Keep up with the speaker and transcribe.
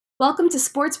Welcome to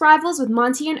Sports Rivals with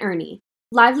Monty and Ernie.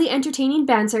 Lively, entertaining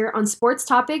banter on sports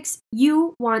topics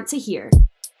you want to hear.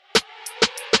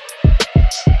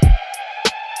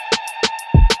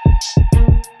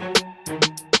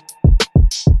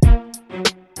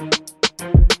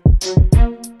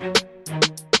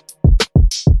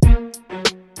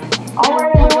 All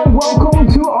right, everyone,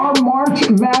 welcome to our March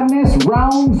Madness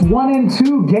rounds 1 and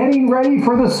 2, getting ready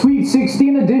for the Sweet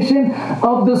 16 edition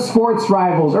of the Sports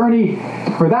Rivals. For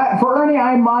Ernie,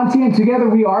 I'm Monty, and together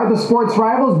we are the Sports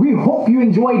Rivals. We hope you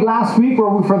enjoyed last week, where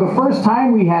for the first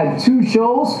time we had 2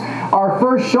 shows. Our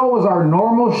first show was our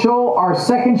normal show. Our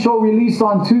second show released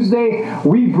on Tuesday.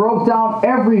 We broke down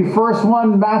every first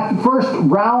round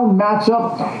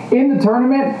matchup in the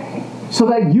tournament so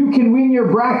that you can win your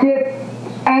bracket.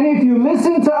 And if you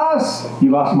listen to us,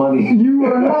 you lost money. You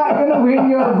are not going to win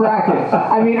your bracket.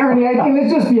 I mean, Ernie, I think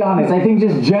let's just be honest. I think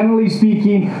just generally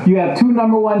speaking, you have 2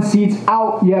 number 1 seeds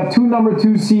out. You have 2 number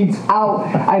 2 seeds out.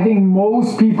 I think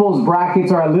most people's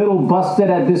brackets are a little busted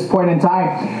at this point in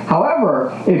time.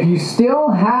 However, if you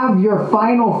still have your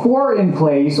final 4 in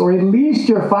place, or at least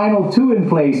your final 2 in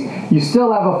place, you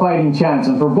still have a fighting chance.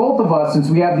 And for both of us, since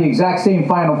we have the exact same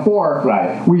final 4,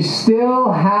 right, we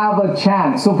still have a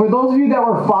chance. So for those of you that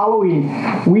were following,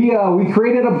 we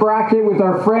created a bracket with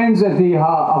our friends at the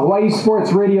Hawaii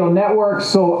Sports Radio Network.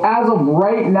 So as of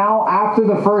right now, after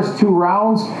the first 2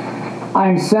 rounds,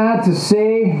 I'm sad to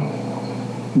say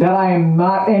that I am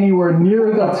not anywhere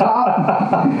near the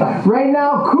top. Right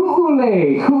now,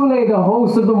 Ku'ule, the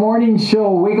host of the morning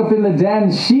show, Wake Up in the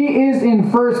Den, she is in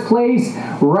first place.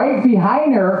 Right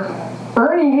behind her,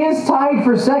 Ernie is tied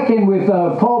for second with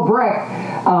Paul Breck.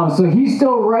 So he's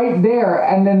still right there.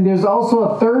 And then there's also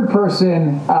a third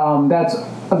person that's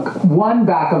one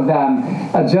back of them,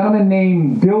 a gentleman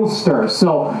named Billster.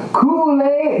 So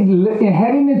Ku'ule,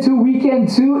 heading into weekend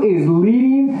 2, is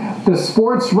leading the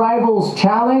Sports Rivals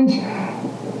Challenge.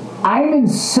 I'm in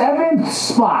 7th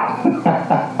spot,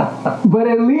 but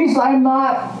at least I'm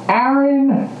not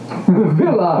Aaron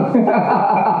Villa,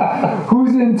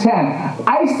 who's in 10th.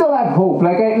 I still have hope.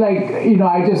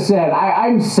 I just said,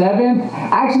 I'm 7th.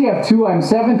 I actually have 2. I'm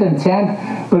 7th and 10th.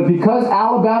 But because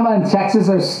Alabama and Texas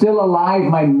are still alive,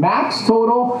 my max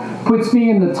total puts me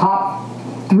in the top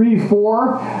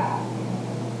 3-4.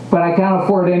 But I can't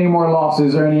afford any more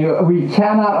losses, Ernie. We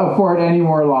cannot afford any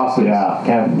more losses. Yeah,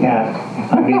 can't.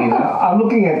 I mean, I'm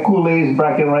looking at Kool-Aid's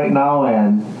bracket right now,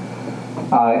 and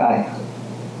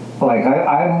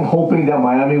I'm hoping that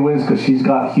Miami wins because she's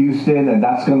got Houston, and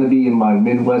that's going to be in my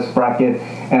Midwest bracket.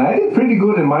 And I did pretty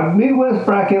good in my Midwest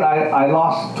bracket. I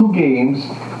lost 2 games,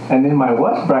 and in my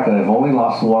West bracket, I've only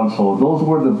lost 1. So those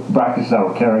were the brackets that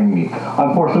were carrying me.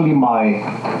 Unfortunately, my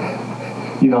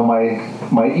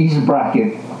East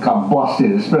bracket got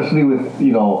busted, especially with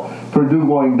Purdue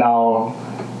going down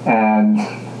and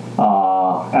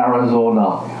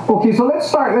Arizona. Okay, so let's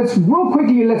summarize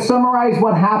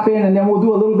what happened, and then we'll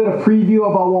do a little bit of preview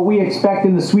about what we expect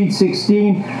in the Sweet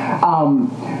 16.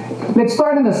 Let's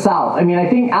start in the South. I mean, I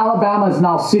think Alabama is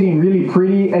now sitting really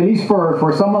pretty, at least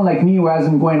for someone like me who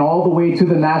hasn't going all the way to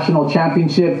the national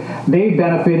championship. They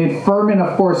benefited. Furman,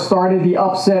 of course, started the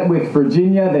upset with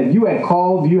Virginia that you had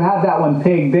called. You had that one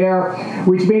pegged there,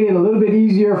 which made it a little bit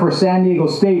easier for San Diego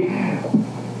State.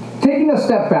 Taking a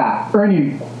step back,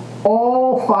 Ernie,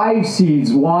 all 5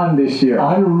 seeds won this year.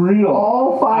 Unreal.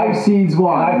 All 5 seeds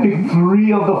won. I picked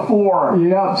 3 of the 4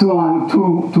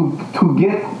 to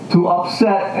get to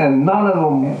upset, and none of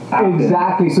them happened.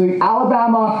 Exactly. So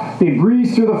Alabama, they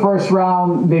breezed through the first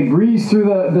round. They breezed through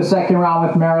the second round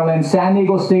with Maryland. San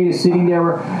Diego State is sitting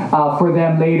there for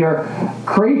them later.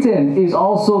 Creighton is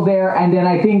also there. And then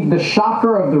I think the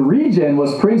shocker of the region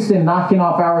was Princeton knocking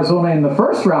off Arizona in the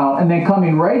first round and then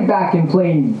coming right back and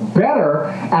playing better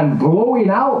and blowing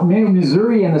out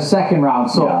Missouri in the second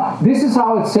round. So This is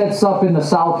how it sets up in the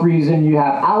South region. You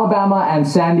have Alabama and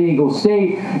San Diego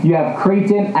State. You have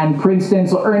Creighton and Princeton.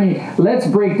 So Ernie, let's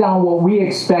break down what we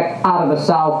expect out of the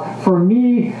South. For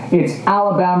me, it's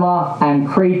Alabama and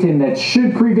Creighton that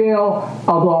should prevail,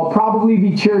 although I'll probably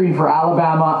be cheering for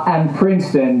Alabama and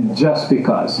Princeton just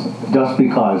because.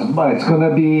 But it's going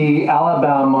to be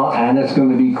Alabama and it's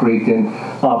going to be Creighton.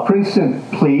 Princeton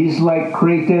plays like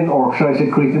Creighton, or should I say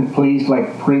Creighton plays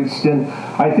like Princeton.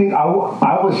 I think I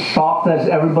was shocked, as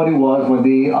everybody was, when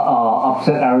they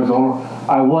upset Arizona.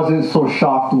 I wasn't so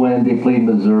shocked when they played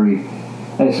Missouri.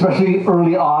 Especially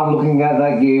early on, looking at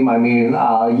that game, I mean,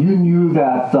 you knew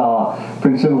that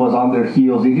Princeton was on their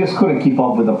heels. They just couldn't keep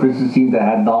up with the Princeton team that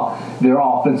had their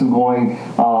offense going.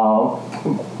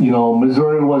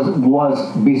 Missouri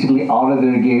was basically out of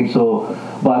their game. So,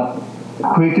 but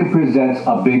Creighton presents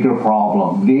a bigger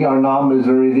problem. They are not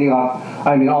Missouri.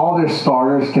 All their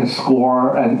starters can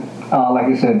score, and like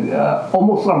I said,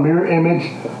 almost a mirror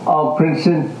image of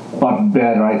Princeton, but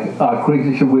better.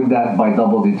 Creighton should win that by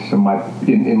double digits, in my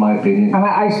opinion. And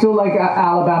I still like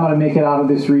Alabama to make it out of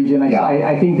this region.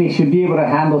 I think they should be able to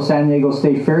handle San Diego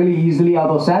State fairly easily,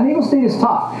 although San Diego State is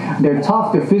tough. They're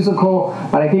tough, they're physical,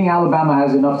 but I think Alabama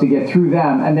has enough to get through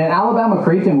them. And then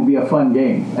Alabama-Creighton will be a fun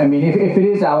game. I mean, if it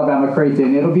is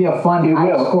Alabama-Creighton, it'll be a fun,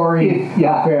 high-scoring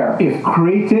affair. If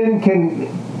Creighton can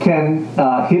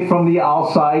hit from the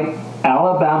outside,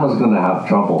 Alabama's going to have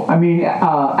trouble. I mean,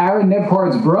 Aaron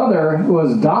Nebhard's brother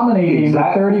was dominating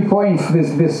with 30 points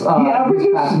this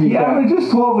past weekend. He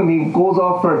averages 12 and he goes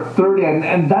off for 30,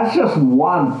 and that's just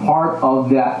one part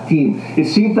of that team. It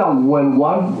seems that when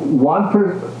one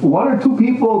or two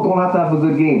people don't have to have a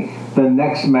good game, the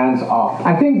next man's up.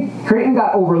 I think Creighton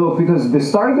got overlooked because they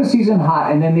started the season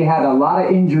hot, and then they had a lot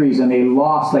of injuries, and they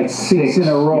lost like six in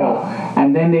a row. Yeah.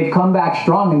 And then they've come back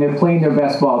strong, and they're playing their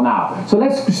best ball now. So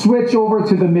let's switch over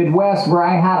to the Midwest, where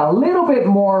I had a little bit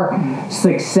more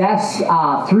success.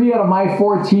 3 out of my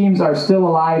 4 teams are still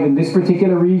alive in this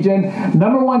particular region.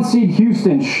 Number 1 seed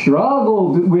Houston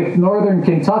struggled with Northern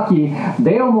Kentucky.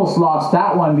 They almost lost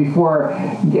that one before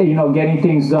getting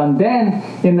things done. Then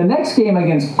in the next game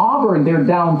against Auburn, they're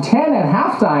down 10 at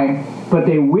halftime, but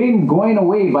they win going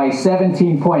away by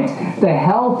 17 points. The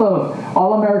health of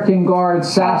All-American guard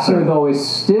Sasser, though, is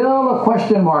still a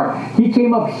question mark. He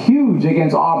came up huge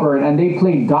against Auburn, and they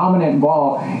played dominant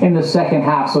ball in the second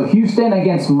half. So Houston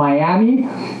against Miami.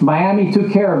 Miami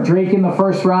took care of Drake in the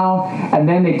first round, and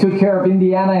then they took care of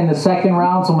Indiana in the second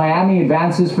round. So Miami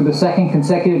advances for the second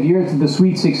consecutive year to the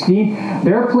Sweet 16.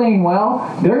 They're playing well.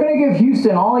 They're going to give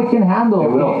Houston all it can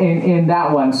handle in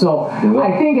that one. So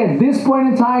I think at this point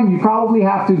in time, you probably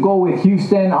have to go with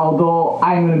Houston, although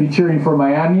I'm going to be cheering for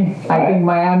Miami. I think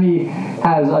Miami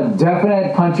has a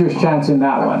definite puncher's chance in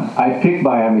that one. I picked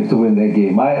Miami to win that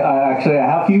game. I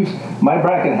have Houston. My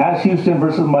bracket has Houston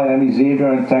versus Miami,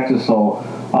 Xavier, and Texas. So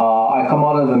I come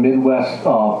out of the Midwest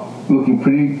looking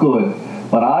pretty good.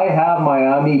 But I have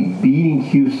Miami beating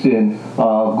Houston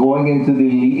going into the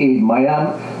Elite 8.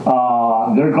 Miami,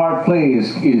 their guard play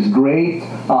is great.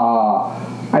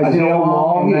 Isaiah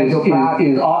Wong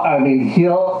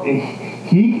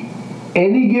he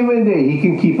any given day he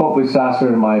can keep up with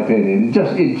Sasser, in my opinion.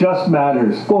 It just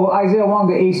matters. Well, Isaiah Wong,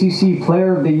 the ACC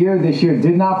Player of the Year this year,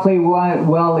 did not play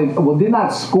did not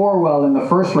score well in the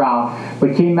first round,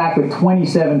 but came back with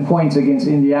 27 points against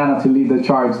Indiana to lead the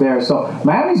charge there. So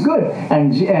Miami's good,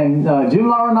 and Jim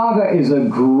Larranaga is a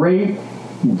great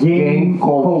game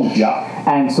coach. Yeah.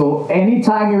 And so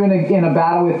anytime you're in a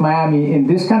battle with Miami in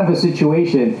this kind of a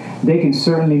situation, they can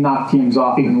certainly knock teams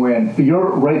off and win.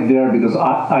 You're right there, because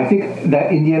I think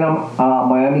that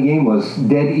Indiana-Miami game was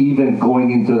dead even going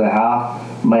into the half.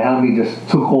 Miami just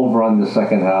took over on the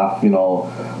second half,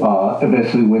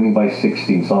 eventually winning by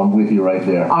 16. So I'm with you right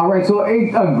there. All right, so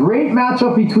a great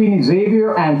matchup between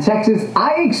Xavier and Texas.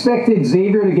 I expected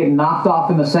Xavier to get knocked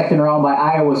off in the second round by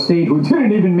Iowa State, who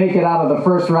didn't even make it out of the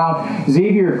first round.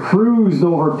 Xavier cruised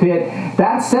over Pitt.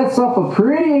 That sets up a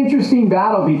pretty interesting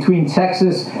battle between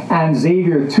Texas and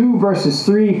Xavier, 2 versus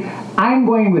 3. I'm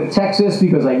going with Texas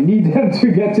because I need them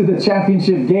to get to the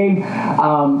championship game.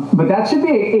 But that should be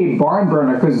a barn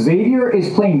burner, because Xavier is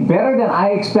playing better than I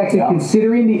expected,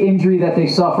 considering the injury that they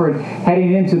suffered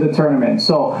heading into the tournament.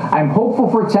 So I'm hopeful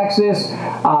for Texas.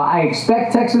 I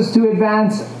expect Texas to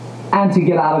advance and to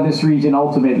get out of this region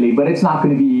ultimately, but it's not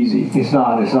going to be easy. It's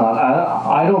not.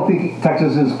 I don't think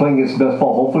Texas is playing its best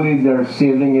ball. Hopefully they're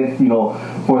saving it,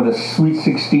 for the Sweet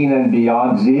 16 and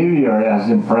beyond. Xavier has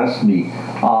impressed me.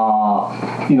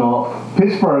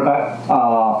 Pittsburgh,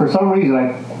 for some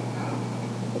reason,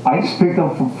 I just picked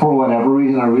them for whatever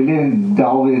reason. I really didn't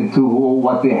delve into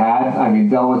what they had. I mean,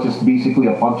 that was just basically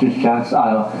a puncher's chance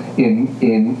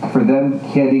for them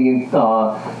heading in,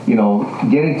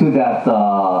 getting to that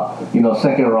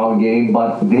second round game.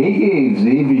 But they gave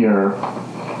Xavier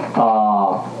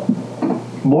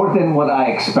more than what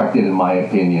I expected, in my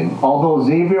opinion. Although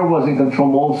Xavier was in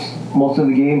control most of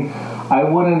the game, I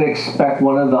wouldn't expect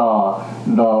one of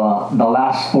the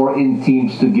last 4 in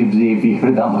teams to give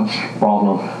Xavier that much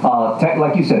problem.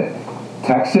 Like you said,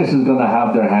 Texas is going to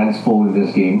have their hands full in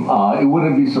this game. It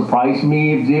wouldn't surprise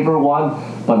me if Xavier won,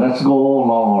 but let's go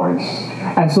Longhorns.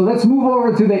 And so let's move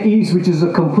over to the East, which is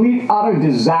a complete, utter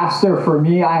disaster for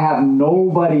me. I have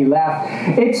nobody left.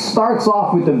 It starts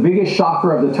off with the biggest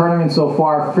shocker of the tournament so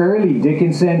far, Fairleigh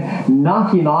Dickinson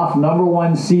knocking off number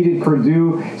 1 seeded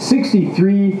Purdue,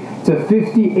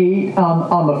 63-58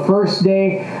 on the first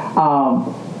day.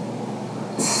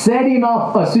 setting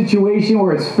up a situation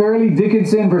where it's Fairleigh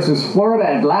Dickinson versus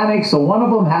Florida Atlantic. So one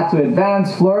of them had to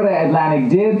advance. Florida Atlantic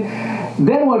did.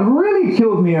 Then what really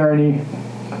killed me, Ernie,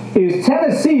 is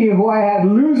Tennessee, who I had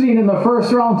losing in the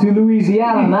first round to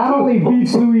Louisiana, not only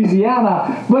beats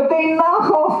Louisiana, but they knock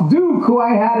off Duke, who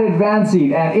I had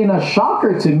advancing. And in a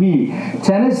shocker to me,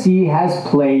 Tennessee has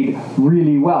played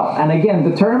really well. And again,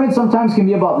 the tournament sometimes can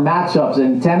be about matchups,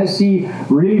 and Tennessee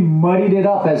really muddied it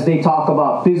up as they talk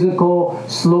about physical,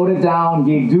 slowed it down,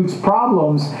 gave Duke's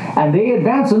problems, and they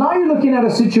advanced. So now you're looking at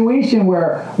a situation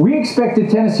where we expected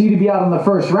Tennessee to be out in the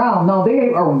first round. Now they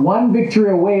are one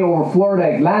victory away over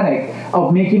Florida Atlantic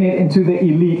of making it into the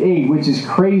Elite Eight, which is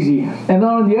crazy. And then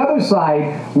on the other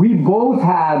side, we both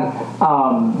had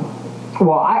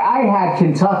I had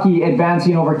Kentucky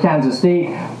advancing over Kansas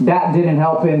State. That didn't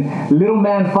help him. Little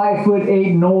man,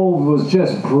 5'8", Noel was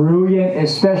just brilliant,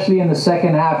 especially in the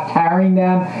second half, carrying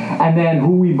them. And then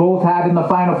who we both had in the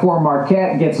Final Four,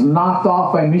 Marquette, gets knocked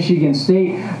off by Michigan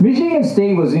State. Michigan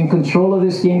State was in control of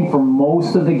this game for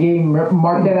most of the game.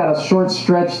 Marquette had a short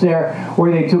stretch there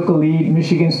where they took a lead.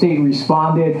 Michigan State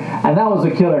responded, and that was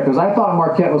a killer because I thought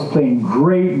Marquette was playing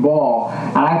great ball,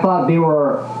 and I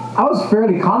was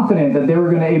fairly confident that they were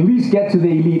going to at least get to the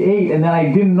Elite Eight, and then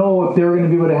I didn't know if they were going to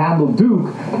be able to handle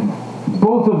Duke.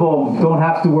 Both of them don't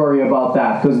have to worry about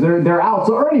that because they're out.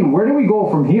 So Ernie, where do we go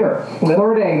from here?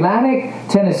 Florida Atlantic,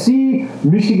 Tennessee,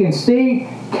 Michigan State,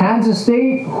 Kansas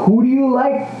State. Who do you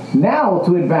like now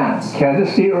to advance?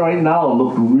 Kansas State right now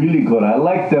looked really good. I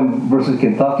like them versus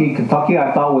Kentucky. Kentucky,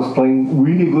 I thought, was playing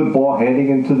really good ball heading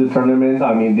into the tournament.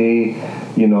 I mean, they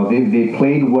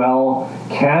played well.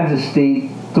 Kansas State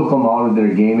took them out of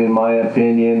their game, in my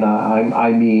opinion. They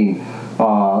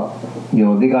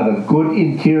got a good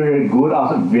interior, good,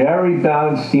 very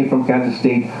balanced team from Kansas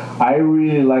State. I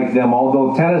really like them.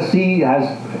 Although Tennessee has,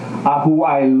 who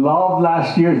I loved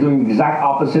last year, is doing the exact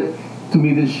opposite to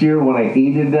me this year when I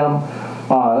hated them.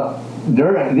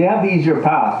 They have the easier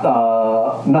path.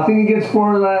 Nothing against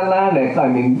Florida Atlantic. I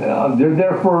mean, they're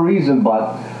there for a reason,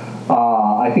 but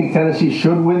I think Tennessee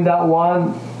should win that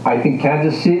one. I think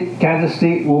Kansas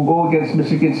State will go against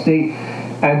Michigan State.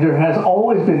 And there has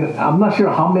always been, I'm not sure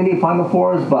how many Final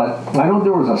Fours, but I know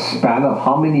there was a span of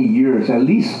how many years, at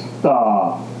least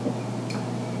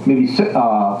maybe 5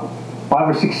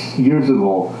 or 6 years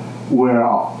ago, where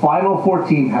a Final Four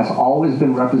team has always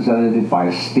been represented by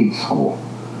a state school.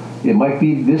 It might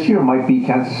be this year, it might be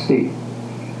Kansas State.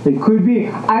 It could be.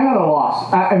 I'm at a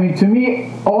loss. I mean, to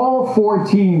me, all four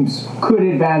teams could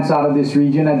advance out of this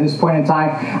region at this point in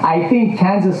time. I think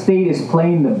Kansas State is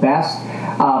playing the best.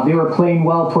 They were playing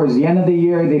well towards the end of the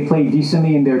year. They played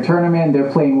decently in their tournament. They're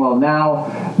playing well now.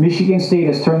 Michigan State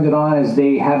has turned it on as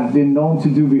they have been known to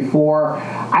do before.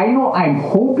 I'm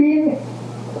hoping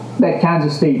that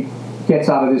Kansas State gets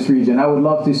out of this region. I would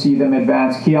love to see them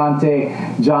advance.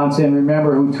 Keontae Johnson,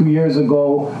 remember, who 2 years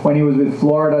ago when he was with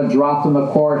Florida dropped on the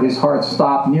court, his heart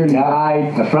stopped, nearly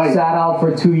died. That's right. Sat out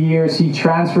for 2 years. He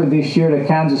transferred this year to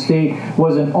Kansas State,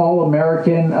 was an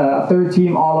All-American, a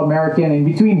third-team All-American. And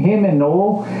between him and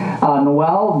Noel,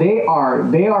 they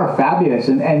are fabulous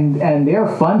and they're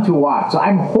fun to watch. So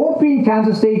I'm hoping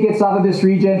Kansas State gets out of this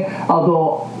region,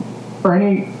 although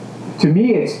Ernie, to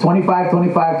me, it's 25,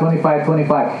 25, 25,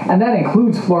 25, and that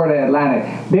includes Florida Atlantic.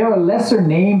 They're a lesser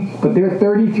name, but they're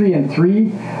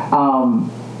 33-3,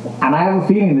 and I have a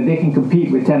feeling that they can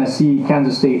compete with Tennessee,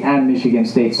 Kansas State, and Michigan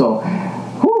State. So,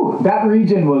 that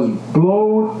region was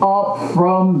blown up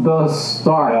from the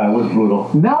start. Yeah, it was brutal.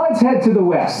 Now let's head to the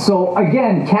West. So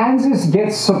again, Kansas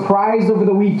gets surprised over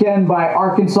the weekend by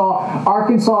Arkansas.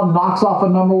 Arkansas knocks off a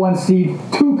number 1 seed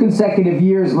 2 consecutive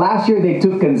years. Last year they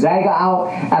took Gonzaga out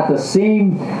at the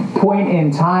same point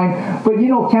in time. But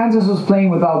Kansas was playing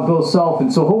without Bill Self,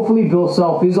 and so hopefully Bill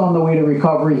Self is on the way to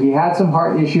recovery. He had some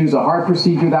heart issues, a heart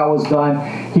procedure that was done.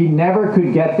 He never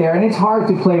could get there, and it's hard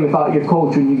to play without your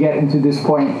coach when you get into this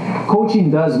point.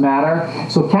 Coaching does matter.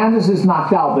 So Kansas is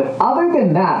knocked out. But other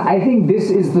than that, I think this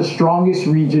is the strongest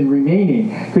region remaining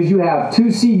because you have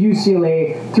 2 seed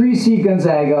UCLA, 3 seed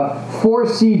Gonzaga, 4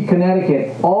 seed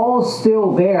Connecticut, all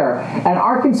still there. And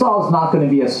Arkansas is not going to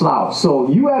be a slouch. So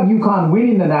you have UConn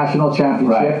winning the national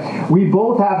championship. Right. We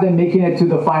both have them making it to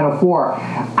the Final Four.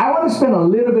 I want to spend a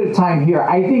little bit of time here.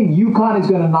 I think UConn is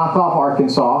going to knock off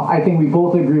Arkansas. I think we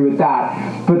both agree with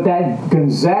that. But that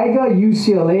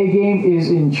Gonzaga-UCLA game is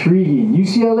intriguing.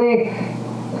 UCLA,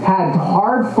 had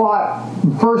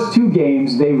hard-fought first two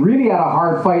games. They really had a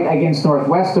hard fight against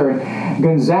Northwestern.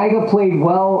 Gonzaga played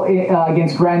well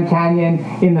against Grand Canyon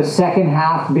in the second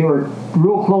half. They were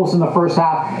real close in the first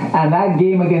half, and that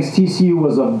game against TCU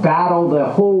was a battle the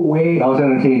whole way. That was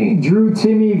entertaining. Drew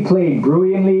Timme played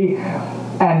brilliantly.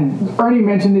 And Ernie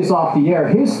mentioned this off the air.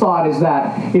 His thought is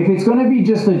that if it's going to be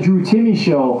just a Drew Timme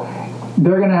show,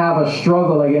 they're going to have a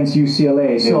struggle against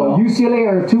UCLA. So UCLA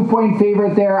are a 2-point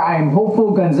favorite there. I am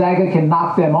hopeful Gonzaga can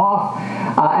knock them off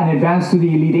and advance to the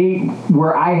Elite Eight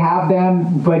where I have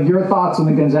them. But your thoughts on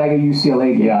the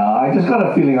Gonzaga-UCLA game? Yeah, I just got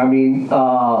a feeling. I mean,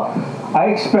 I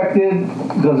expected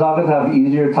Gonzaga to have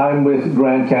easier time with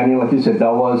Grand Canyon. Like you said,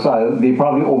 that was they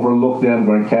probably overlooked them,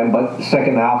 Grand Canyon. But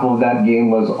second half of that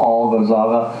game was all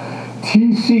Gonzaga.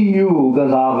 TCU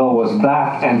Gonzaga was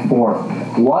back and forth.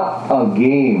 What a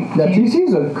game! Yeah,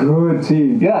 TCU's a good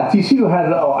team. Yeah, TCU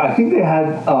had. I think they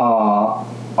had a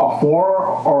 4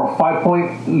 or 5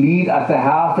 point lead at the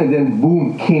half, and then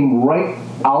boom, came right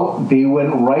out. They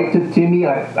went right to Timme.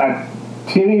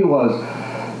 Timme was.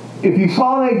 If you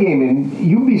saw that game, and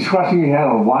you'd be scratching your head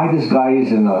on why this guy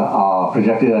isn't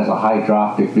projected as a high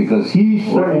draft pick, because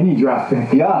or any draft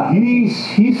pick. Yeah, he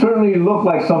certainly looked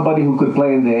like somebody who could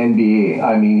play in the NBA.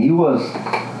 I mean, he was.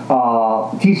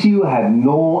 TCU had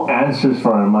no answers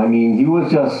for him. I mean, he was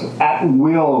just at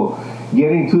will,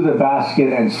 getting to the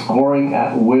basket and scoring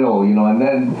at will. You know,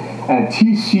 and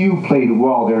TCU played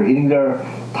well. They're hitting their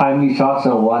timely shots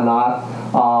and whatnot.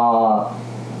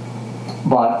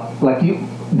 But like you.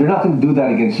 They're not going to do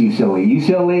that against UCLA.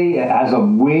 UCLA has a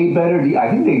way better. I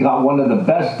think they got one of the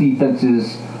best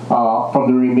defenses from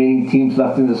the remaining teams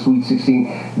left in the Sweet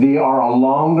 16. They are a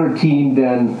longer team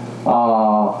than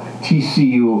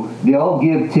TCU. They'll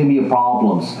give Timme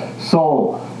problems.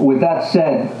 So, with that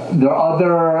said, the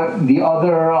other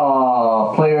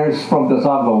players from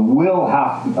Gonzaga will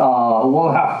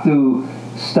have to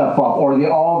step up, or they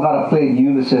all got to play in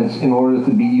unison in order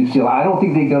to beat UCLA. I don't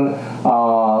think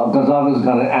Gonzaga's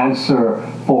going to answer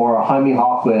for Jaime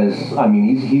Jaquez. I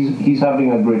mean, he's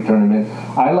having a great tournament.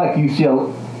 I like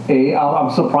UCLA. I'm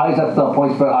surprised at the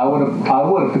points, but I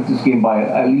would have picked this game by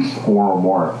at least 4 or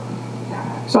more.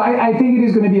 So I think it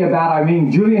is going to be a battle. I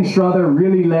mean, Julian Strother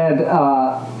really led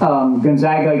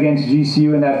Gonzaga against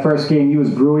GCU in that first game. He was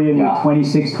brilliant with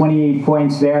 26, 28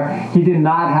 points there. He did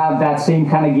not have that same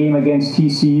kind of game against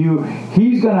TCU.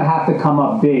 He's going to have to come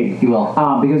up big. He will.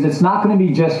 Because it's not going to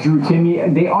be just Drew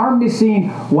Timme. They are missing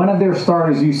one of their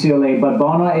starters, UCLA, but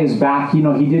Bona is back. You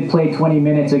know, he did play 20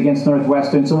 minutes against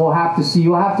Northwestern, so we'll have to see.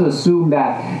 You'll have to assume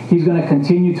that he's going to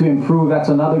continue to improve. That's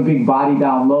another big body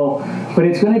down low. But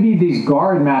it's going to be these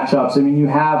guard matchups. I mean, you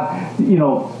have,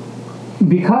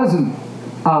 because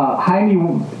Jaime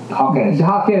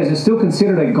Jaquez is still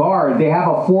considered a guard, they have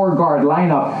a 4-guard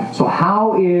lineup. So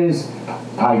how is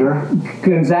Tiger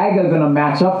Gonzaga going to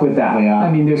match up with that? Yeah.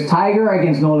 I mean, there's Tiger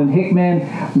against Nolan Hickman.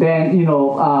 Then,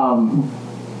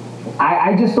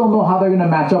 I just don't know how they're going to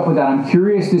match up with that. I'm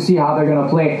curious to see how they're going to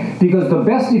play, because the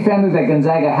best defender that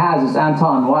Gonzaga has is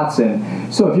Anton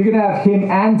Watson. So if you're going to have him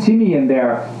and Timme in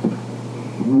there,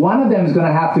 one of them is going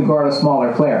to have to guard a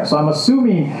smaller player. So I'm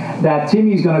assuming that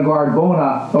Timmy's going to guard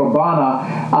Bona,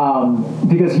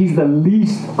 because he's the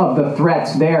least of the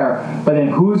threats there. But then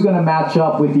who's going to match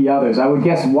up with the others? I would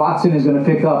guess Watson is going to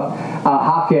pick up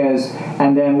Jaquez,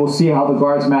 and then we'll see how the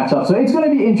guards match up. So it's going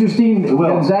to be interesting.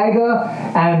 Gonzaga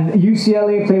and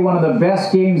UCLA play one of the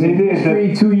best games in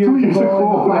history 2 years ago in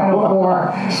the Final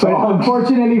Four. But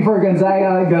unfortunately for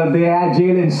Gonzaga, they had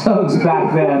Jalen Suggs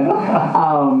back then.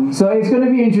 So it's going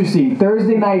to be interesting.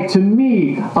 Thursday night, to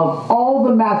me, of all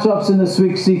the matchups in the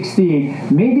Sweet 16,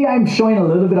 maybe I'm showing a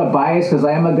little bit of bias because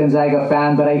I am a Gonzaga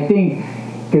fan, but I think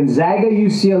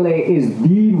Gonzaga-UCLA is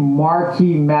the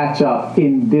marquee matchup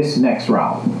in this next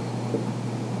round.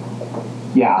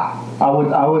 Yeah, I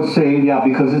would say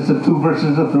because it's a 2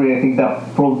 versus a 3. I think that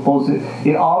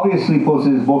it obviously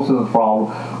poses most of the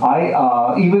problem.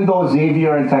 Even though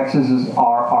Xavier and Texas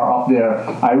are up there,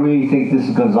 I really think this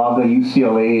Gonzaga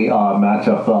UCLA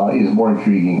matchup is more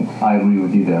intriguing. I agree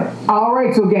with you there. All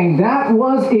right, so gang, that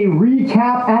was a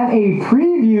recap and a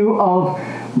preview of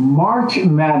March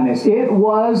Madness. It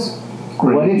was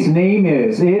what its name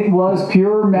is. It was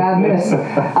pure madness.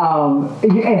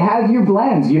 It had your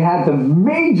blends. You had the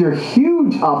major,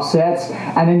 huge upsets,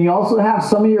 and then you also have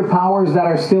some of your powers that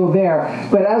are still there.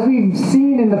 But as we've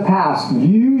seen in the past,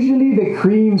 usually the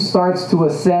cream starts to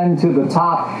ascend to the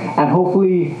top, and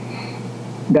hopefully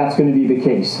that's going to be the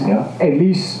case. Yeah. At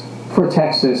least for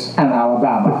Texas and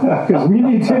Alabama, because we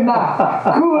need to knock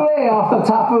Kool-Aid off the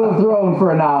top of the throne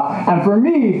for now. And for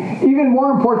me, even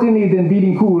more importantly than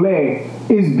beating Kool-Aid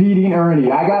is beating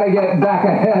Ernie. I got to get back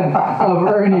ahead of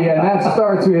Ernie, and that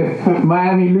starts with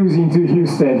Miami losing to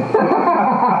Houston.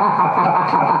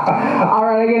 All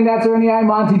right, again, that's Ernie. I'm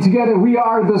Monty. Together, we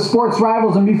are the Sports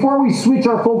Rivals. And before we switch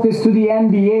our focus to the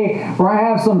NBA, where I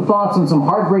have some thoughts on some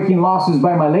heartbreaking losses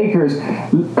by my Lakers,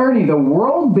 Ernie, the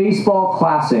World Baseball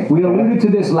Classic. We alluded to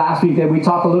this last week, that we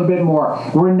talk a little bit more.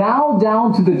 We're now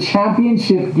down to the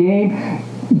championship game.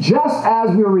 Just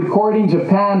as we were recording,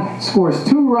 Japan scores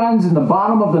 2 runs in the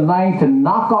bottom of the 9th to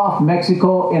knock off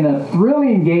Mexico in a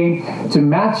thrilling game to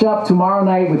match up tomorrow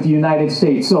night with the United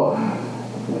States. So,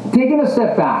 taking a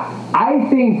step back, I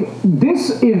think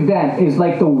this event is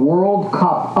like the World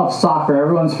Cup of soccer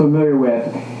everyone's familiar with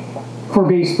for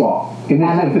baseball. In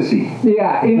its infancy.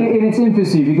 Yeah, in its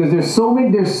infancy, because there's so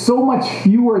much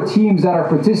fewer teams that are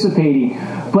participating,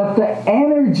 but the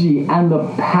energy and the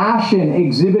passion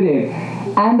exhibited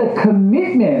and the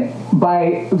commitment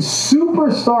by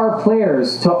superstar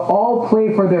players to all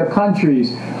play for their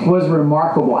countries was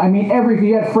remarkable. I mean,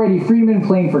 you had Freddie Freeman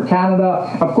playing for Canada.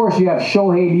 Of course, you have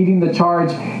Shohei leading the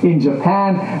charge in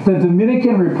Japan. The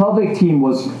Dominican Republic team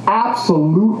was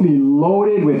absolutely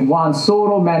loaded with Juan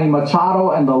Soto, Manny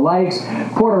Machado, and the likes.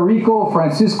 Puerto Rico,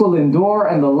 Francisco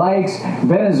Lindor, and the likes.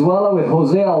 Venezuela with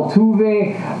Jose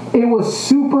Altuve. It was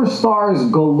superstars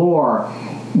galore.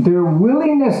 Their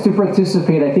willingness to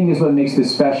participate, I think, is what makes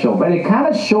this special. But it kind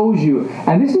of shows you,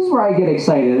 and this is where I get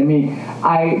excited. I mean,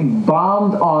 I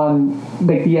bombed on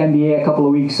like the NBA a couple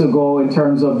of weeks ago in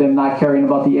terms of them not caring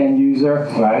about the end user.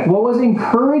 Right. What was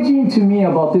encouraging to me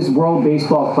about this World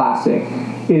Baseball Classic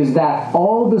is that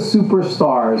all the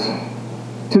superstars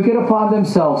took it upon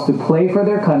themselves to play for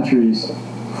their countries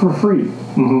for free.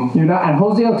 Mm-hmm. You know, and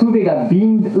Jose Altuve got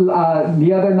beamed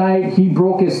the other night. He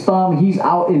broke his thumb. He's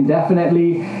out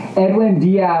indefinitely. Edwin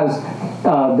Diaz,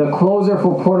 the closer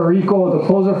for Puerto Rico, the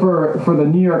closer for the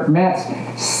New York Mets,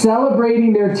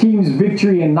 celebrating their team's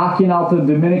victory and knocking out the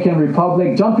Dominican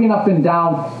Republic, jumping up and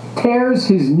down, tears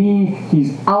his knee.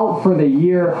 He's out for the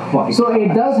year. So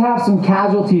it does have some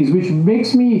casualties, which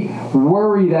makes me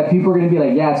worry that people are going to be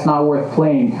like, yeah, it's not worth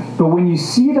playing. But when you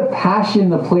see the passion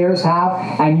the players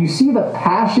have, and you see the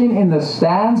passion in the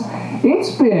stands,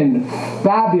 it's been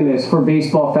fabulous for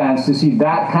baseball fans to see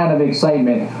that kind of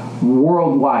excitement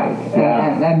worldwide.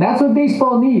 Yeah. And that's what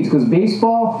baseball needs, because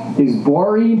baseball is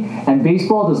boring and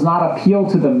baseball does not appeal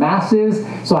to the masses.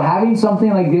 So having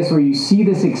something like this where you see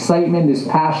this excitement, this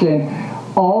passion,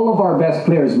 all of our best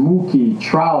players, Mookie,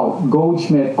 Trout,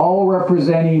 Goldschmidt, all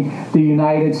representing the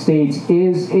United States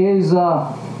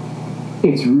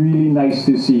it's really nice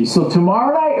to see. So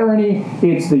tomorrow night, Ernie,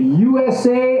 it's the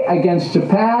USA against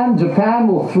Japan. Japan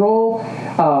will throw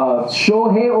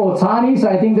Shohei Ohtani, so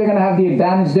I think they're going to have the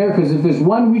advantage there, because if there's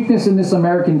one weakness in this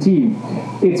American team,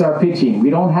 it's our pitching. We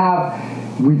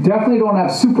definitely don't have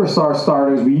superstar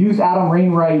starters. We used Adam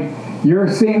Wainwright, your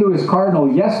St. Louis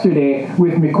Cardinal, yesterday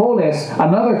with Mikolas,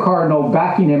 another Cardinal,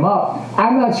 backing him up.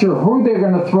 I'm not sure who they're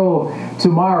going to throw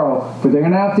tomorrow, but they're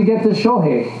going to have to get to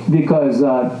Shohei, because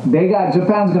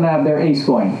Japan's going to have their ace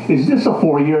going. Is this a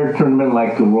 4-year tournament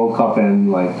like the World Cup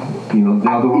and the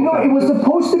other World Cup? It was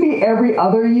supposed to be every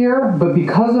other year, but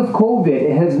because of COVID,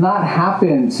 it has not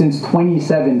happened since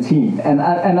 2017 and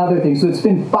other things. So it's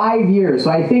been 5 years. So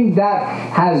I think that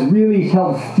has really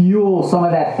helped fuel some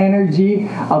of that energy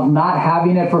of not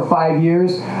having it for 5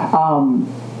 years.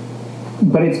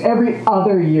 But it's every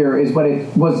other year is what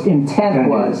it was intent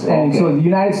was. And so the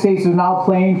United States are now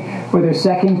playing for their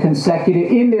second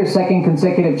consecutive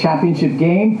championship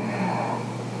game.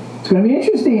 It's going to be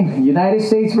interesting. United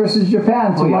States versus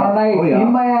Japan tomorrow night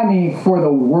in Miami for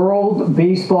the World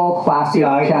Baseball Classic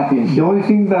Championship. The only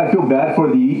thing that I feel bad for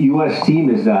the U.S. team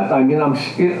is that,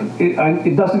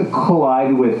 it doesn't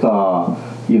collide with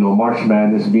March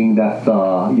Madness, being that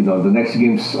the next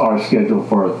games are scheduled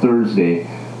for Thursday.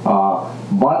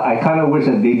 But I kind of wish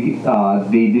that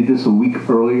they did this a week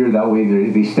earlier. That way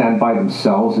they stand by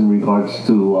themselves in regards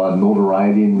to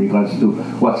notoriety, in regards to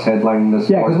what's headlining this.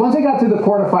 Yeah, because once they got to the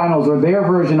quarterfinals, or their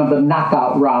version of the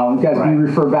knockout round, as we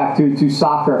refer back to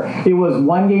soccer, it was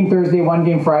 1 game Thursday, 1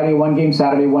 game Friday, 1 game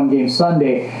Saturday, 1 game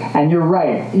Sunday. And you're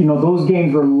right, those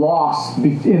games were lost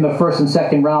in the first and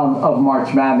second round of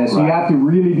March Madness. So you have to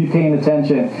really be paying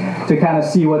attention to kind of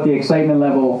see what the excitement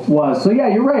level was. So yeah,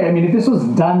 you're right. I mean, if this was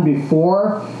done before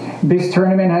this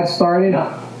tournament had started,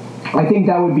 I think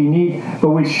that would be neat. But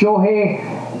with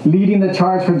Shohei, leading the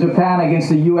charge for Japan against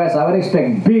the U.S. I would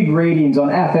expect big ratings on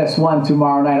FS1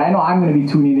 tomorrow night. I know I'm going to be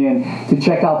tuning in to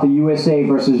check out the USA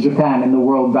versus Japan in the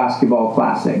World Baseball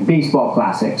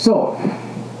Classic. So,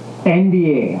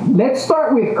 NBA. Let's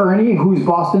start with Ernie, whose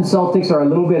Boston Celtics are a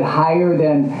little bit higher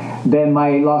than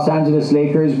my Los Angeles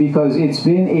Lakers because it's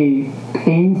been a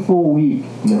painful week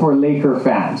for Laker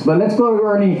fans. But let's go to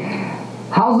Ernie.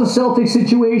 How's the Celtics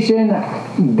situation?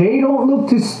 They don't look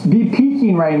to be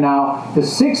peaking right now. The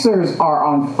Sixers are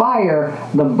on fire.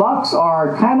 The Bucks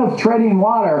are kind of treading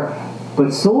water.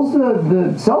 But so's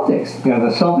the Celtics. Yeah, the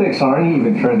Celtics aren't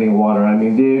even treading water. I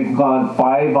mean, they've gone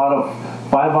 5 out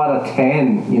of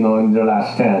 10, in their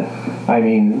last 10. I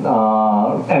mean,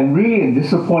 and really in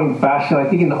disappointing fashion. I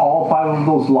think in all 5 of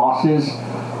those losses,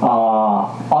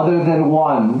 other than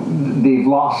one, they've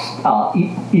lost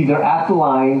either at the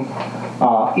line,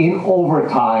 in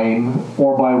overtime,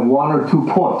 or by 1 or 2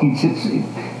 points.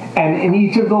 And in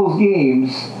each of those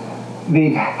games,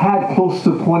 they've had close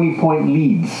to 20-point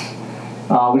leads.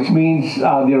 Which means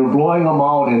they were blowing them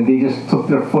out, and they just took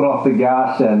their foot off the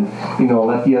gas and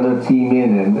let the other team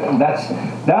in, and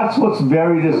that's what's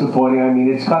very disappointing. I mean,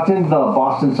 it's gotten the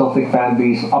Boston Celtic fan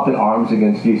base up in arms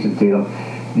against Jason Tatum.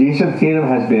 Jason Tatum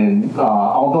has been,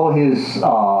 although his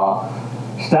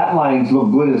stat lines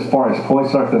look good as far as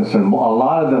points are concerned, a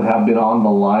lot of them have been on the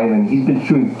line, and he's been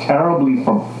shooting terribly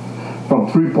from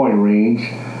 3-point range.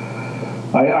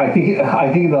 I think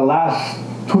in the last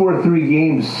 2 or 3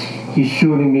 games, he's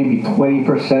shooting maybe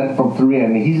 20% from 3,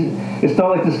 and it's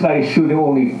not like this guy is shooting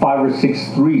only 5 or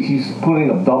 6 threes. He's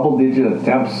putting up double-digit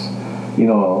attempts,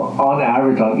 on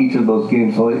average on each of those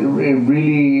games. So it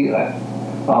really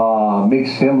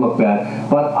makes him look bad.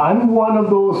 But I'm one of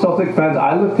those Celtic fans.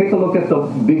 Take a look at the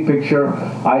big picture.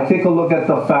 I take a look at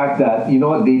the fact that they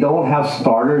don't have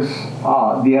starters.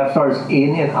 They have starters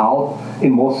in and out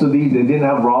in most of these. They didn't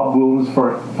have Rob Williams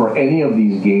for any of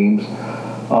these games.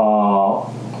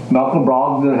 Malcolm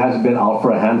Brogdon has been out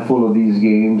for a handful of these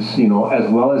games, as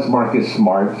well as Marcus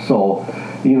Smart. So,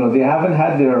 they haven't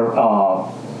had their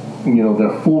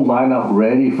full lineup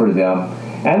ready for them.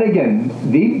 And again,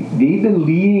 they've been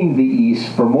leading the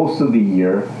East for most of the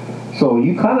year. So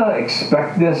you kind of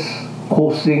expect this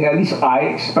hosting. At least I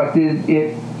expected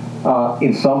it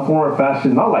in some form or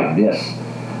fashion. Not like this.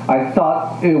 I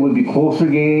thought it would be closer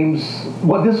games.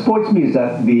 What disappoints me is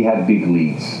that they had big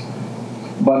leads.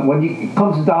 But when it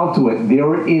comes down to it, they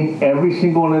were in every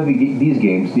single one of these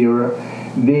games.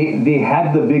 They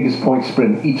had the biggest point spread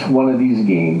in each one of these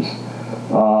games.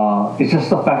 It's just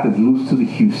the fact that they lose to the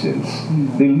Houstons.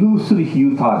 They lose to the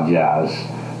Utah Jazz.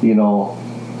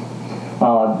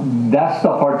 That's the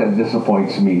part that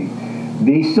disappoints me.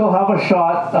 They still have a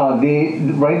shot.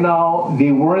 Right now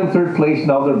they were in 3rd place.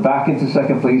 Now they're back into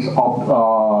 2nd place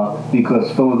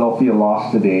because Philadelphia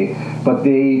lost today. But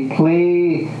they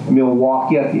play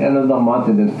Milwaukee at the end of the month,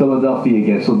 and then Philadelphia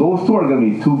again. So those 2 are going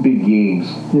to be 2 big games.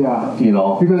 Yeah.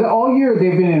 Because all year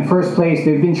they've been in 1st place.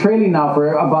 They've been trailing now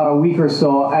for about a week or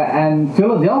so, and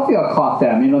Philadelphia caught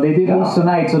them. They did lose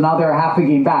tonight, so now they're half a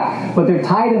game back. But they're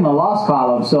tied in the loss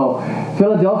column. So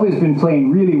Philadelphia's been playing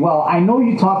really well. I know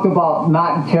you talked about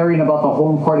not caring about the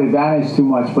home court advantage too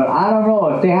much, but I don't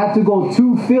know if they had to go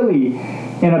to Philly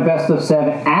in a best of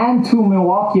 7 and to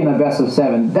Milwaukee in a best of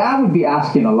 7, that would be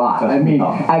asking a lot. I mean,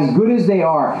 as good as they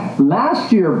are,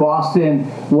 last year Boston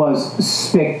was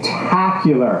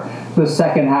spectacular the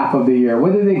second half of the year.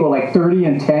 Whether they go like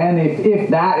 30-10, if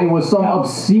that, it was some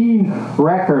obscene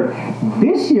record.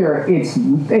 This year, it's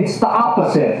the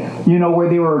opposite. Where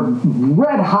they were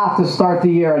red hot to start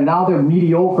the year, and now they're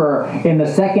mediocre in the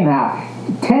second half.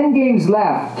 10 games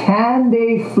left. Can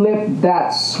they flip that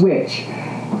switch?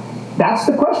 That's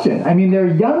the question. I mean, they're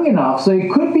young enough, so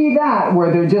it could be that where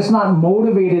they're just not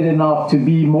motivated enough to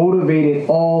be motivated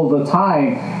all the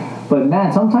time. But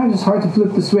man, sometimes it's hard to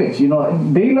flip the switch. They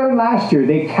learned last year.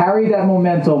 They carried that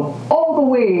momentum all the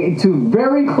way to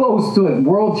very close to a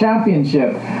world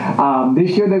championship.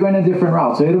 This year they're going a different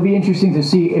route. So it'll be interesting to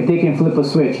see if they can flip a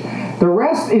switch. The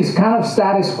rest is kind of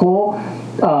status quo.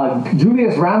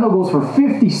 Julius Randle goes for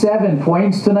 57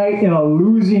 points tonight in a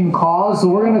losing cause. So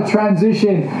we're going to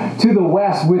transition to the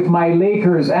West with my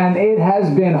Lakers, and it has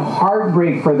been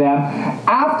heartbreak for them.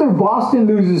 After Boston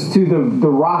loses to the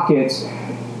Rockets,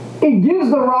 it gives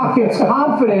the Rockets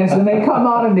confidence, and they come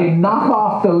out and they knock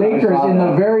off the Lakers in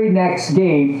the very next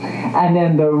game. And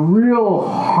then the real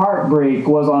heartbreak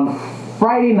was on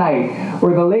Friday night,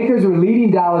 where the Lakers were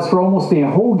leading Dallas for almost a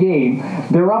whole game.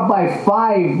 They're up by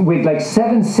 5 with like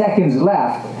 7 seconds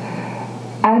left.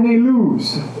 and they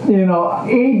lose.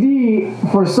 AD,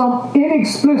 for some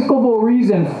inexplicable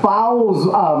reason, fouls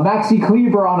Maxi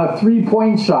Kleber on a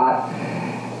 3-point shot.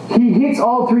 He hits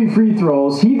all 3 free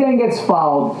throws. He then gets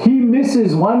fouled. He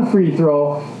misses 1 free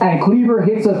throw, and Kleber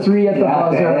hits a 3 at the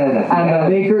buzzer, and the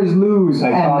Lakers lose.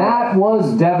 And that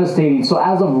was devastating. So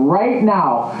as of right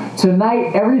now,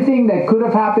 tonight, everything that could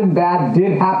have happened bad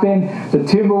did happen. The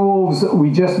Timberwolves,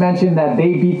 we just mentioned that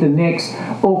they beat the Knicks.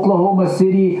 Oklahoma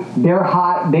City, they're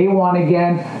hot. They won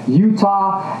again.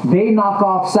 Utah, they knock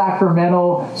off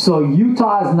Sacramento. So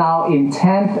Utah is now in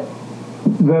 10th.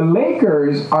 The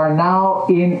Lakers are now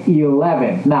in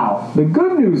 11th. Now, the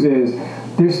good news is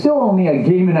there's still only a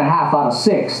game and a half out of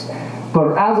 6.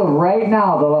 But as of right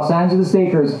now, the Los Angeles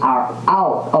Lakers are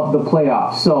out of the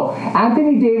playoffs. So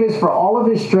Anthony Davis, for all of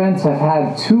his strengths, have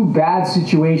had 2 bad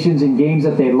situations in games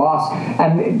that they lost.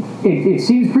 And it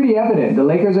seems pretty evident. The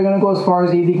Lakers are going to go as far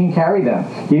as AD can carry them.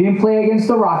 He didn't play against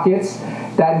the Rockets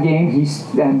that game,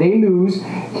 and they lose.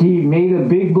 He made a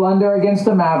big blunder against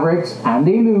the Mavericks, and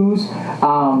they lose.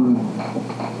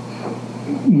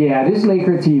 This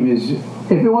Laker team is...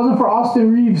 If it wasn't for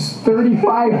Austin Reeves'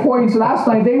 35 points last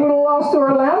night, they would have lost to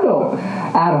Orlando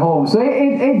at home. So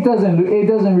it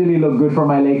doesn't really look good for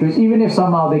my Lakers, even if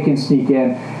somehow they can sneak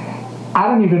in. I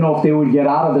don't even know if they would get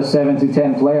out of the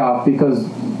 7-10 playoff because,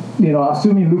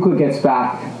 assuming Luka gets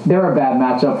back, they're a bad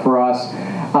matchup for us.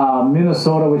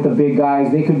 Minnesota with the big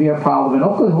guys, they could be a problem. And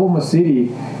Oklahoma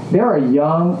City, they're a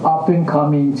young,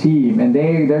 up-and-coming team, and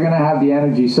they're going to have the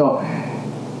energy. So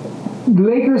the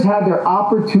Lakers had their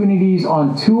opportunities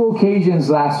on 2 occasions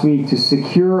last week to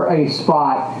secure a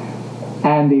spot,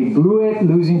 and they blew it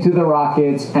losing to the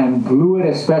Rockets and blew it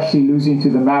especially losing to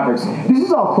the Mavericks. This is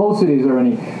how close it is,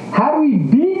 Ernie. Had we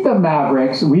beat the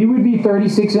Mavericks, we would be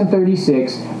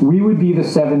 36-36. We would be the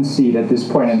 7th seed at this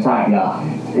point in time. Yeah.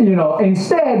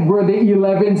 Instead, we're the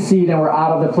 11th seed and we're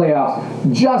out of the playoffs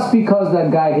just because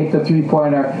that guy hit the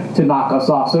 3-pointer to knock us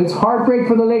off. So it's heartbreak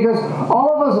for the Lakers.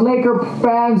 All of us Laker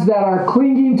fans that are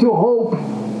clinging to hope,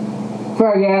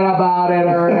 forget about it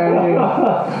already.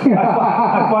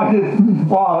 I find it.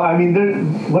 Well, I mean,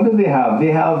 what do they have?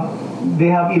 They have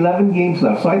 11 games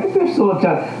left, so I think there's still a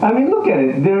chance. I mean, look at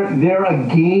it. They're a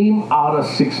game out of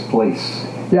 6th place.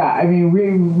 Yeah, I mean,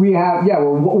 we're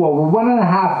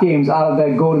 1.5 games out of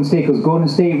that Golden State because Golden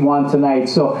State won tonight.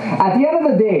 So at the end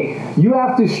of the day, you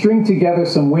have to string together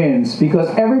some wins because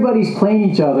everybody's playing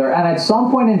each other. And at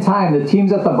some point in time, the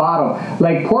teams at the bottom,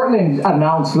 like Portland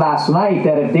announced last night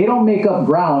that if they don't make up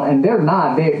ground, and they're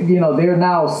not, they're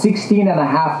now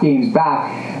 16.5 games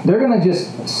back. They're going to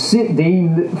just sit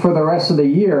Dame for the rest of the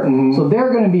year. Mm-hmm. So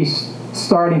they're going to be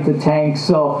starting to tank.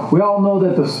 So we all know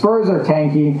that the Spurs are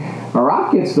tanking. The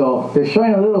Rockets, though, they're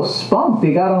showing a little spunk.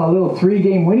 They got on a little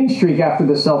 3-game winning streak after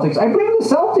the Celtics. I blame the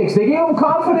Celtics. They gave them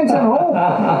confidence and hope.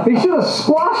 They should have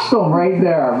squashed them right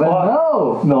there, but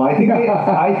no. I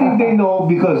think they know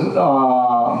because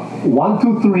 1,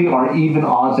 2, 3 are even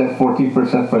odds at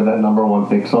 14% for that number 1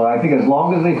 pick. So I think as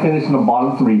long as they finish in the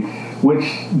bottom 3, which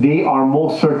they are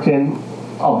most certain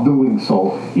of doing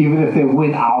so, even if they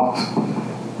win out.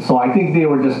 So I think they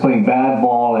were just playing bad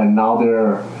ball, and now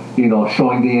they're,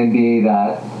 showing the NBA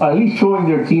that, or at least showing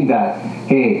their team that,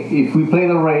 hey, if we play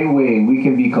the right way, we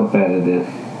can be competitive.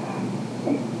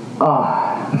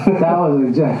 But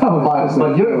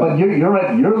you're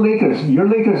right. Your Lakers.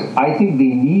 I think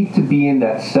they need to be in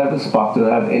that 7th spot to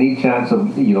have any chance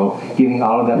of getting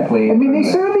out of that play. I mean, they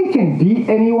certainly can beat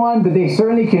anyone, but they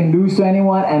certainly can lose to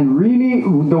anyone. And really,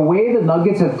 the way the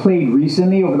Nuggets have played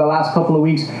recently over the last couple of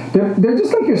weeks, they're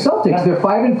just like your Celtics. Yeah. They're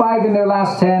 5-5 in their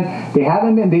last 10.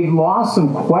 They've lost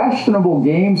some questionable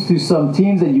games to some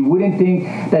teams that you wouldn't think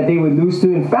that they would lose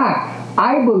to. In fact,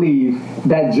 I believe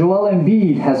that Joel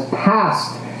Embiid has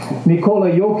passed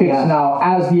Nikola Jokic now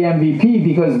as the MVP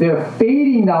because they're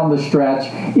fading down the stretch.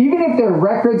 Even if their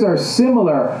records are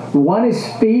similar, one is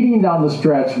fading down the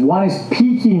stretch, one is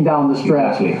peaking down the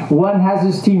stretch. Exactly. One has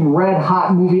his team red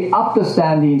hot moving up the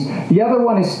standings. The other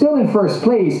one is still in first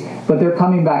place, but they're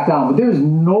coming back down. But there's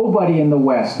nobody in the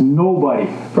West, nobody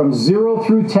from 0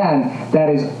 through 10 that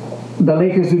is the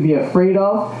Lakers would be afraid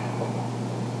of.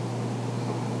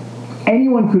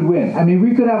 Anyone could win. I mean,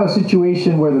 we could have a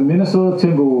situation where the Minnesota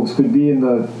Timberwolves could be in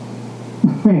the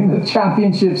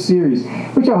championship series,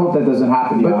 which I hope that doesn't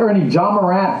happen. But Ernie, Ja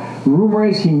Morant, rumor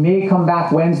is he may come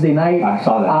back Wednesday night. I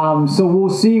saw that. So we'll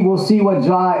see what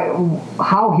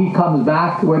how he comes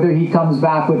back, whether he comes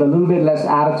back with a little bit less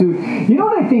attitude. You know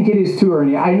what I think it is too,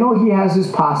 Ernie? I know he has his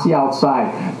posse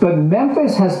outside, but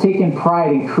Memphis has taken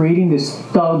pride in creating this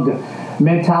thug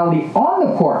mentality on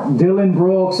the court. Dylan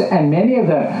Brooks and many of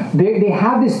them, they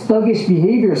have this thuggish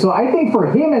behavior. So I think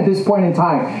for him at this point in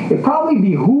time, it probably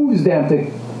behooves them to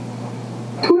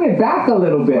tune it back a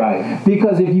little bit, right?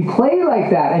 Because if you play like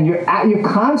that and you're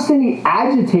constantly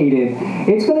agitated,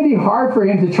 it's going to be hard for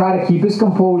him to try to keep his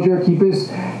composure, keep his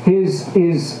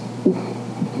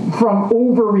from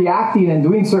overreacting and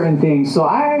doing certain things. So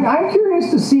I'm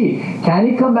curious to see, can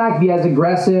he come back, be as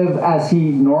aggressive as he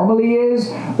normally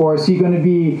is, or is he going to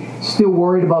be still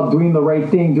worried about doing the right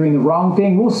thing, doing the wrong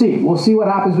thing? We'll see. We'll see what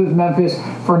happens with Memphis.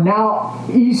 For now,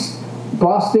 East,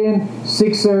 Boston,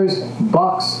 Sixers,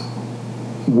 Bucks,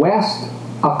 West,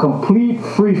 a complete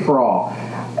free-for-all.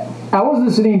 I was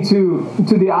listening to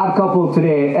The Odd Couple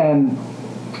today, and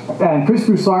Chris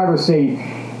Broussard was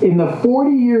saying, in the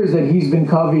 40 years that he's been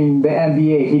covering the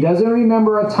NBA, he doesn't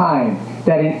remember a time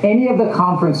that in any of the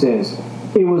conferences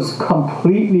it was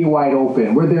completely wide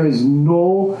open, where there is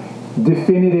no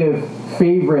definitive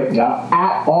favorite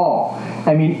at all.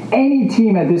 I mean, any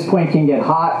team at this point can get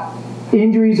hot.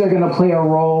 Injuries are going to play a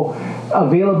role.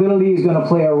 Availability is going to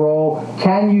play a role.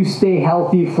 Can you stay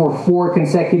healthy for 4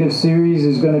 consecutive series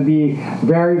is going to be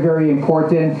very, very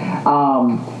important.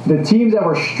 The teams that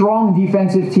were strong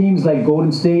defensive teams like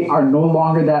Golden State are no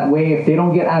longer that way. If they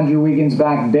don't get Andrew Wiggins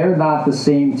back, they're not the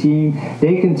same team.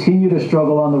 They continue to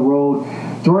struggle on the road.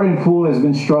 Jordan Poole has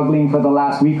been struggling for the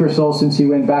last week or so since he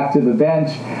went back to the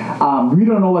bench. We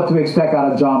don't know what to expect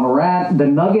out of John Morant. The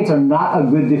Nuggets are not a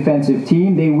good defensive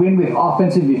team. They win with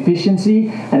offensive efficiency,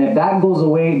 and if that goes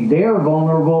away, they're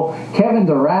vulnerable. Kevin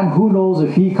Durant, who knows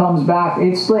if he comes back?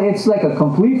 It's like a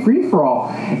complete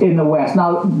free-for-all in the West.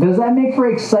 Now, does that make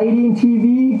for exciting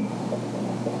TV?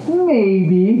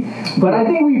 Maybe, but I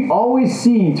think we've always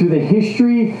seen through the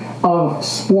history of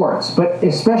sports, but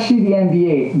especially the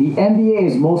NBA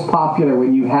is most popular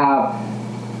when you have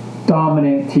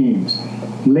dominant teams.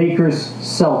 Lakers,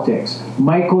 Celtics,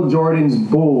 Michael Jordan's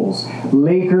Bulls,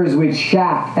 Lakers with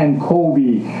Shaq and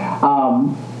Kobe,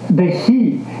 the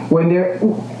Heat,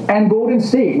 and Golden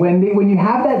State, when you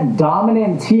have that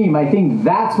dominant team, I think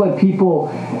that's what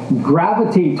people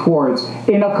gravitate towards.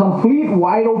 In a complete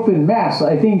wide open mess,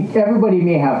 I think everybody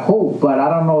may have hope, but I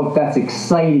don't know if that's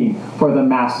exciting for the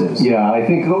masses. Yeah, I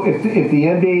think if the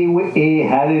NBA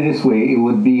had it its way, it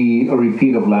would be a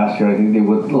repeat of last year. I think they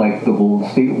would like the Golden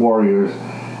State Warriors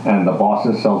and the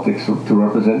Boston Celtics to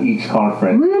represent each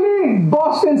conference. Really?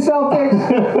 Boston Celtics?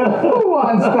 Who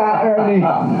wants that, Ernie?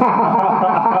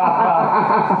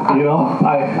 You know,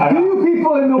 do you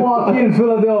people in Milwaukee and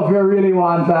Philadelphia really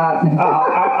want that?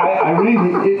 I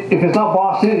really, if it's not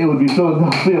Boston, it would be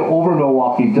Philadelphia over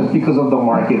Milwaukee just because of the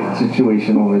market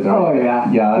situation over there. Oh,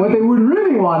 yeah. Yeah. What they would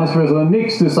really want is for the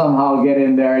Knicks to somehow get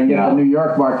in there and get the New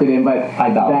York market in, but I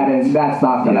doubt that's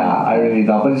not going to happen. I really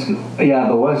doubt. But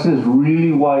the West is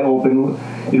really wide open.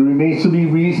 It remains to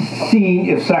be seen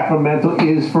if Sacramento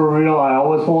is for real. I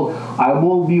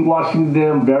will be watching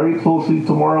them very closely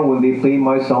tomorrow when they play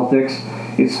my Celtics.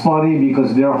 It's funny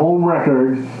because their home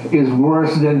record is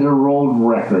worse than their road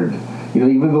record. You know,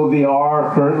 even though they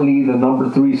are currently the number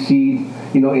 3 seed,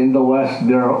 in the West,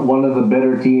 they're one of the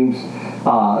better teams.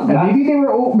 And maybe they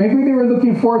were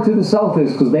looking forward to the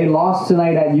Celtics because they lost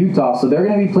tonight at Utah, so they're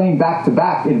going to be playing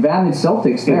back-to-back. Advantage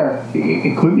Celtics there.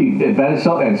 It could be advantage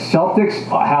Celtics. And Celtics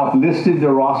have listed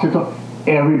their roster to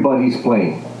everybody's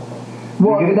playing.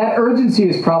 Well, that urgency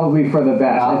is probably for the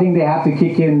best. I think they have to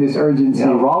kick in this urgency.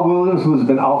 Yeah, Rob Williams, who's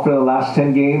been out for the last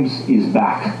 10 games, is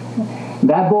back.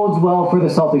 That bodes well for the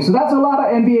Celtics. So that's a lot of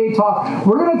NBA talk.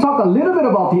 We're going to talk a little bit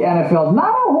about the NFL.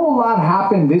 Not a whole lot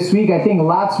happened this week. I think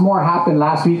lots more happened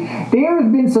last week. There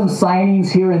have been some signings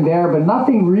here and there, but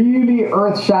nothing really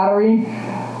earth-shattering.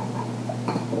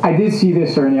 I did see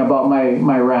this, Ernie, about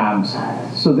my Rams.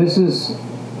 So this is,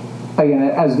 again,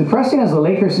 as depressing as the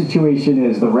Lakers situation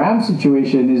is, the Rams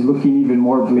situation is looking even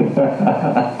more bleak.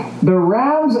 The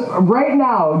Rams, right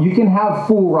now, you can have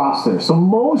full rosters. So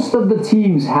most of the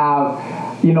teams have,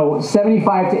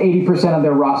 75 to 80% of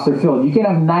their roster filled. You can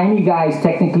have 90 guys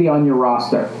technically on your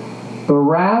roster. The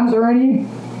Rams, Ernie,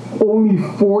 only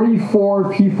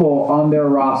 44 people on their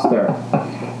roster.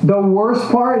 The worst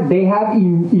part, they have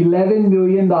 $11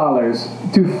 million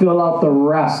to fill out the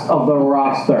rest of the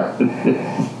roster.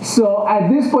 So at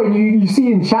this point, you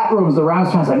see in chat rooms, the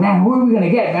Rams fans like, man, who are we going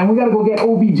to get, man? We got to go get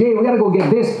OBJ. We got to go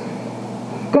get this.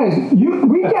 Guys,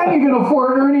 we can't even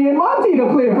afford Ernie and Monty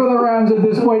to play for the Rams at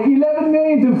this point. $11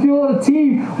 million to fuel a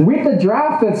team with the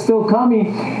draft that's still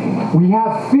coming. We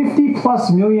have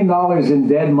 $50+ million in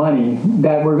dead money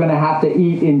that we're going to have to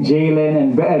eat in Jalen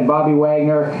and Bobby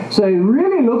Wagner. So it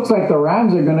really looks like the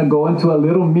Rams are going to go into a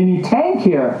little mini tank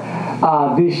here.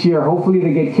 this year. Hopefully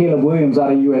they get Caleb Williams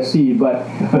out of USC, but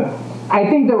I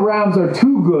think the Rams are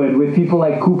too good with people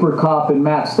like Cooper Kupp and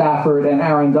Matt Stafford and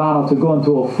Aaron Donald to go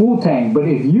into a full tank. But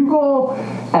if you go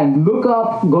and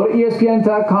go to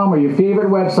ESPN.com or your favorite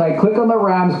website, click on the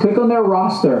Rams, click on their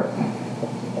roster,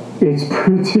 it's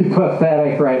pretty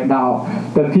pathetic right now,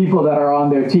 the people that are on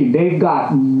their team. They've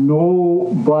got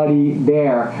nobody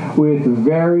there with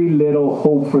very little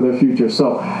hope for the future.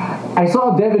 So I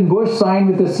saw Devin Bush sign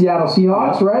with the Seattle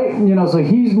Seahawks, right? So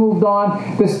he's moved on.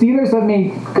 The Steelers have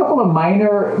made a couple of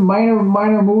minor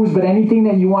moves, but anything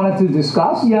that you wanted to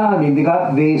discuss? Yeah, I mean,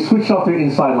 they switched out their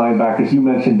inside linebackers. You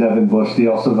mentioned Devin Bush. They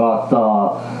also got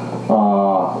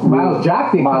Miles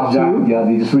Jack. Yeah,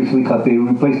 they just recently cut. They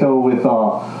replaced him with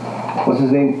what's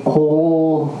his name?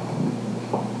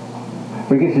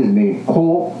 Forget his name.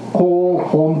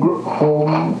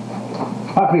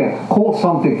 I forget. Cole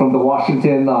something from the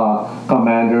Washington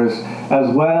Commanders, as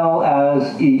well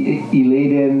as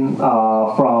Eladen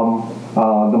from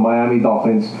the Miami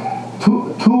Dolphins.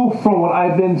 Two, from what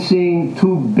I've been seeing,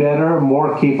 two better,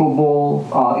 more capable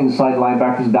inside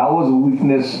linebackers. That was a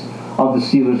weakness of the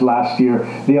Steelers last year.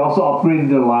 They also upgraded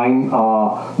their line.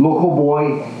 Local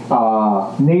boy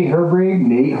Nate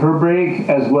Herbrig,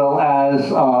 as well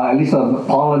as at least a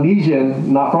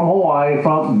Polynesian, not from Hawaii,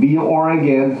 from via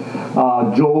Oregon,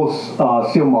 Joe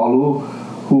Siamalu,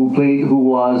 who played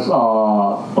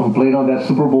on that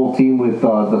Super Bowl team with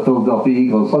the Philadelphia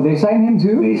Eagles. Oh, they signed him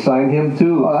too? They signed him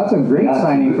too. Oh, that's a great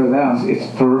signing for them. It's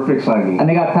terrific signing. And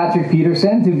they got Patrick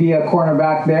Peterson to be a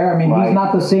cornerback there. I mean, He's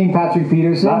not the same Patrick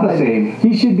Peterson. Not the same.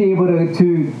 He should be able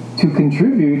to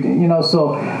contribute,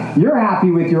 so you're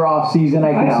happy with your offseason,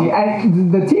 I can see.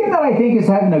 The team that I think is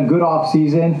having a good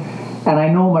offseason, and I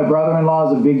know my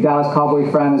brother-in-law is a big Dallas Cowboy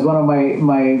fan, is one of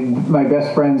my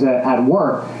best friends at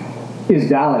work, is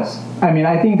Dallas. I mean,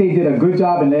 I think they did a good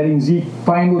job in letting Zeke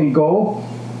finally go.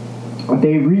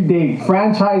 They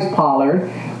franchised Pollard.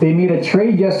 They made a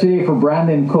trade yesterday for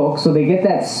Brandon Cook, so they get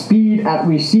that speed at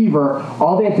receiver.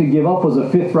 All they had to give up was a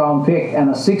 5th-round pick and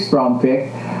a 6th-round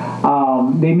pick.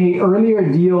 They made earlier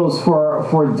deals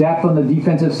for depth on the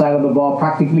defensive side of the ball,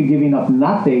 practically giving up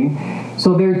nothing.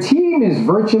 So their team is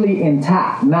virtually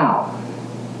intact. Now,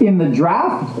 in the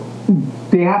draft,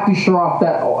 they have to shore off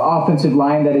that offensive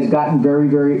line that has gotten very,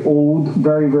 very old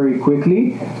very, very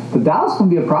quickly. But Dallas can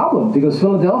be a problem because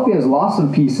Philadelphia has lost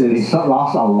some pieces. They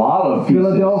lost a lot of pieces.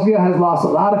 Philadelphia has lost a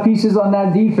lot of pieces on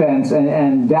that defense,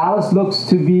 and Dallas looks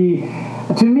to be...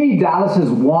 To me, Dallas has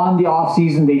won the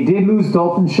offseason. They did lose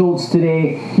Dalton Schultz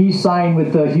today. He signed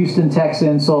with the Houston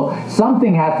Texans, so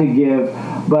something had to give.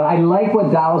 But I like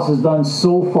what Dallas has done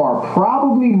so far,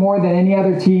 probably more than any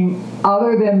other team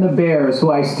other than the Bears,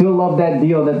 who I still love that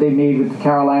deal that they made with the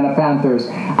Carolina Panthers.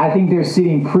 I think they're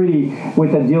sitting pretty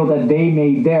with the deal that they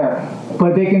made there.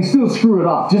 But they can still screw it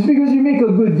up. Just because you make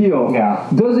a good deal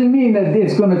doesn't mean that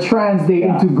it's going to translate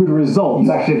into good results.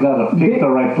 You actually got to pick the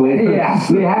right players. Yes,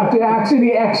 they have to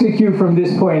actually execute from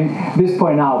this point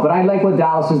out. But I like what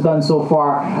Dallas has done so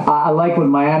far. I like what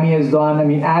Miami has done. I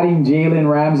mean, adding Jalen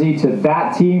Ramsey to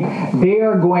that team, they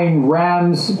are going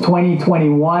Rams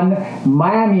 2021.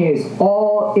 Miami is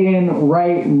all in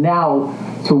right now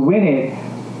to win it.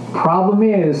 Problem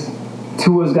is,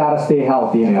 Tua's got to stay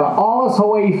healthy. And for all us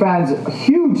Hawaii fans,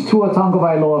 huge Tua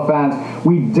Tagovailoa fans,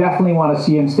 we definitely want to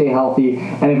see him stay healthy.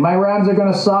 And if my Rams are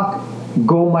going to suck,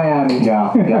 go Miami.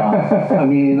 Yeah. I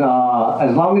mean,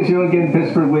 as long as you don't get in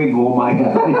Pittsburgh way, go Miami.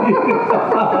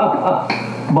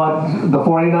 But the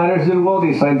 49ers did well.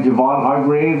 They signed Javon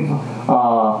Hargrave.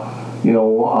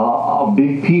 A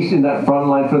big piece in that front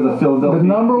line for the Philadelphia. The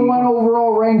number one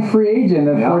overall ranked free agent,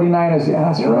 the 49ers. Yeah,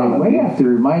 that's right. Why do you have to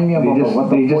remind me about what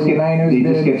the 49ers did?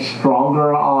 They just get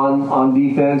stronger on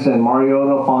defense, and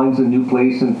Mariota finds a new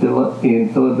place in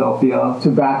Philadelphia to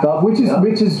back up, which is a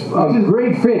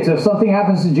great fit. So if something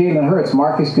happens to Jalen Hurts,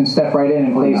 Marcus can step right in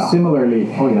and play similarly.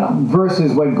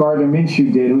 Versus what Gardner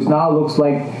Minshew did, who now looks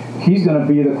like he's going to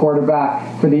be the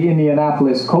quarterback for the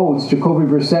Indianapolis Colts. Jacoby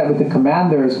Brissett with the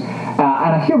Commanders. And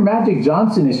I hear Magic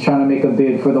Johnson is trying to make a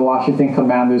bid for the Washington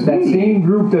Commanders. That same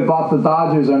group that bought the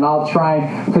Dodgers are now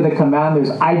trying for the Commanders.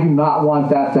 I do not want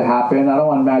that to happen. I don't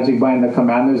want Magic buying the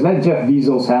Commanders. Let Jeff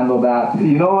Bezos handle that.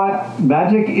 You know what?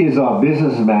 Magic is a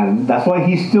businessman. That's why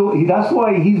he's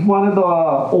one of the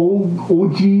old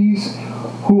OGs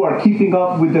who are keeping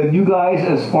up with the new guys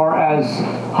as far as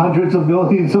hundreds of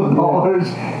millions of dollars.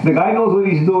 The guy knows what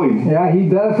he's doing. Yeah, he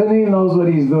definitely knows what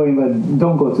he's doing, but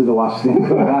don't go to the Washington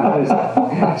Commanders.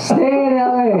 Stay in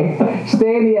LA.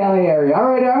 Stay in the LA area. All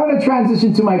right, I want to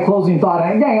transition to my closing thought.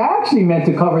 And again, I actually meant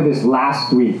to cover this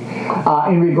last week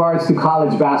in regards to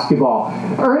college basketball.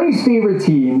 Ernie's favorite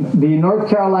team, the North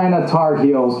Carolina Tar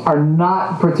Heels, are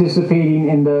not participating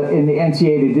in the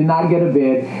NCAA. They did not get a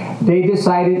bid. They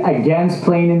decided against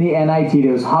playing in the NIT.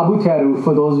 There was Habuteru.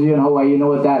 For those of you in Hawaii, you know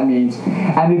what that means.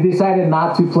 And they decided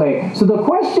not to play. So the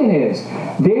question is,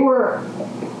 they were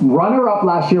runner-up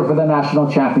last year for the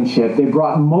national championship. They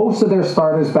brought most of their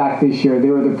starters back this year. They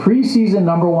were the preseason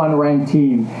number 1 ranked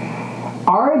team.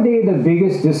 Are they the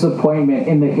biggest disappointment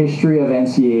in the history of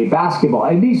NCAA basketball,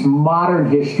 at least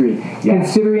modern history,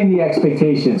 considering the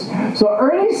expectations? So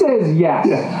Ernie says yes.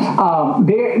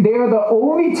 They're the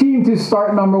only team to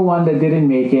start number 1 that didn't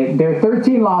make it. Their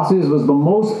 13 losses was the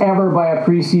most ever by a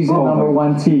preseason number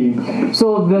 1 team.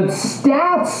 So the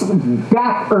stats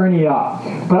back Ernie up.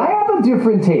 But I have a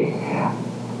different take.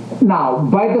 Now,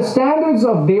 by the standards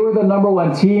of they were the number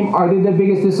 1 team, are they the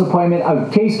biggest disappointment? A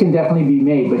case can definitely be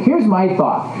made. But here's my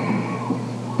thought.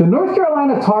 The North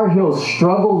Carolina Tar Heels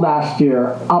struggled last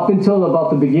year up until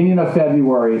about the beginning of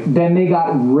February. Then they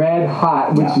got red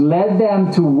hot, which led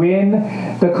them to win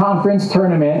the conference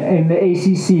tournament in the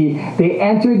ACC. They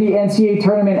entered the NCAA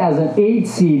tournament as an 8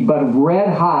 seed, but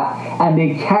red hot. And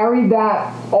they carried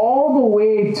that all the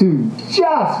way to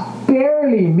just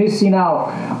barely missing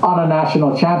out on a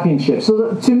national championship.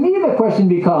 So to me, the question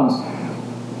becomes,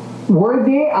 were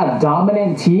they a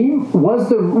dominant team?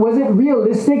 Was it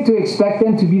realistic to expect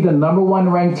them to be the number 1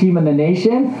 ranked team in the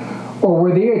nation? Or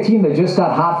were they a team that just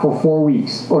got hot for 4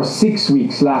 weeks or 6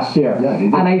 weeks last year? Yeah, they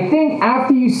did. And I think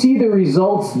after you see the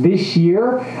results this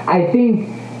year, I think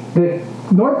the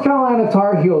North Carolina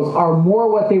Tar Heels are more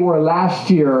what they were last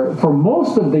year for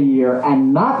most of the year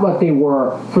and not what they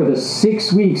were for the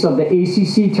 6 weeks of the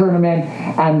ACC tournament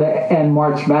and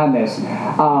March Madness.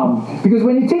 Because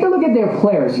when you take a look at their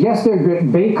players, yes, they're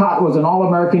great. Baycott was an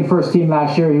All-American first team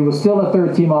last year. He was still a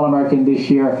third-team All-American this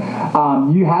year.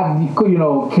 You have,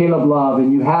 Caleb Love,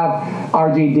 and you have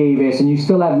R.J. Davis, and you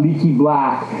still have Leaky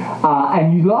Black.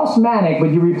 And you lost Manick,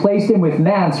 but you replaced him with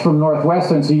Nance from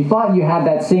Northwestern, so you thought you had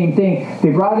that same thing. They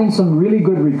brought in some really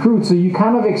good recruits, so you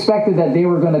kind of expected that they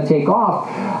were going to take off.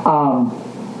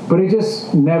 But it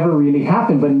just never really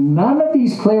happened. But none of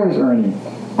these players, Ernie,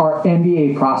 are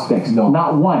NBA prospects. No.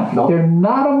 Not one. No.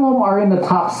 None of them are in the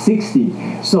top 60.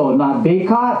 So not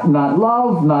Baycott, not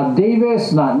Love, not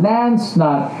Davis, not Nance,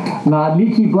 not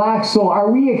Leaky Black. So are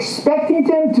we expecting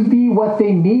them to be what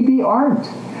they maybe aren't?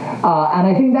 And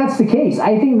I think that's the case.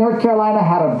 I think North Carolina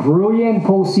had a brilliant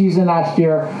postseason last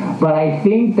year, but I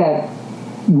think that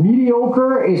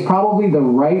mediocre is probably the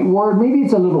right word. Maybe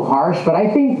it's a little harsh, but I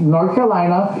think North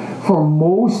Carolina, for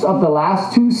most of the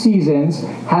last 2 seasons,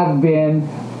 have been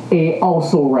a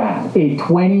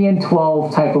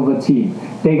 20-12 type of a team.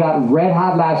 They got red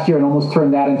hot last year and almost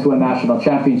turned that into a national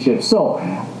championship. So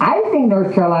I think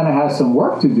North Carolina has some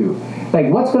work to do.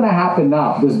 Like, what's going to happen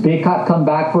now? Does Baycott come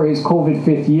back for his COVID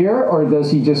 5th year, or does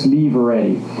he just leave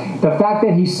already? The fact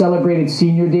that he celebrated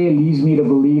senior day leads me to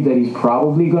believe that he's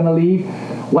probably going to leave.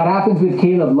 What happens with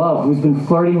Caleb Love, who's been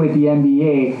flirting with the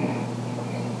NBA?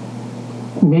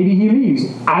 Maybe he leaves.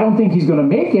 I don't think he's going to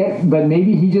make it, but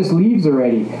maybe he just leaves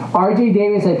already. R.J.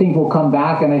 Davis, I think, will come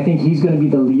back, and I think he's going to be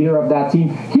the leader of that team.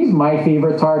 He's my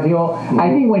favorite Tar Heel. Mm-hmm. I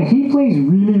think when he plays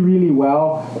really, really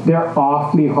well, they're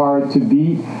awfully hard to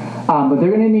beat. But they're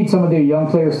going to need some of their young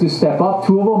players to step up.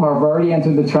 2 of them have already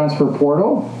entered the transfer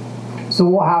portal. So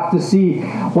we'll have to see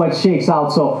what shakes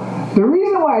out. So the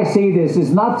reason why I say this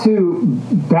is not to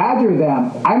badger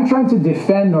them. I'm trying to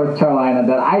defend North Carolina,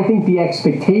 that I think the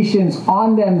expectations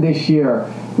on them this year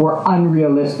were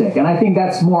unrealistic. And I think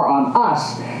that's more on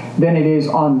us than it is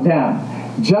on them.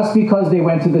 Just because they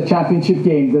went to the championship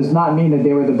game does not mean that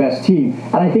they were the best team.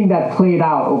 And I think that played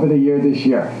out over the year this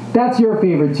year. That's your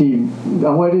favorite team.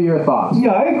 What are your thoughts?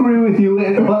 Yeah, I agree with you.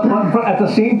 But at the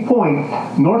same point,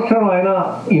 North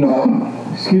Carolina,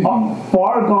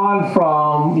 far gone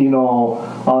from,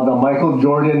 the Michael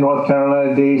Jordan, North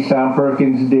Carolina days, Sam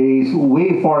Perkins days,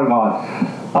 way far gone.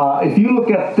 If you look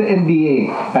at the NBA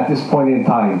at this point in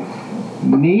time,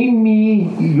 name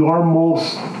me your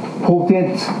most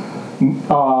potent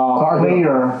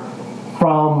player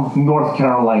from North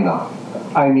Carolina.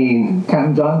 I mean,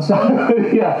 Cam Johnson.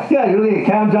 yeah, really,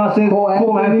 Cam Johnson,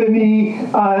 Cole Anthony.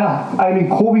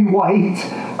 Kobe White.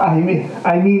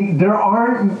 I mean, there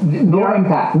aren't no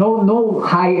impact, no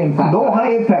high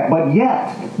impact, but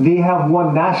yet they have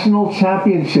won national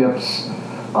championships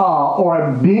or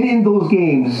have been in those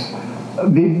games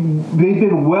they've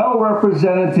been well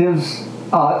representatives,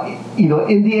 in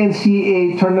the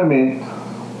NCAA tournament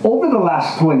over the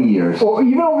last 20 years. Or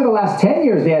even over the last 10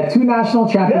 years, they had 2 national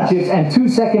championships and 2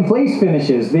 second place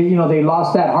finishes. They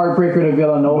lost that heartbreaker to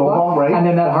Villanova, right? And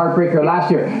then that heartbreaker last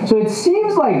year. So it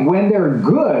seems like when they're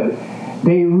good,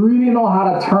 they really know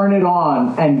how to turn it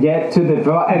on and get to the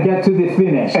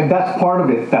finish. And that's part of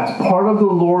it. That's part of the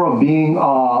lure of being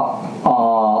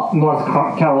North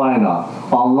Carolina.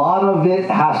 A lot of it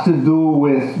has to do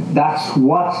with that's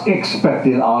what's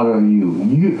expected out of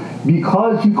you.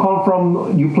 Because you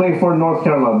play for North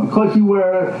Carolina, because you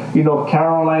wear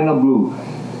Carolina blue.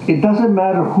 It doesn't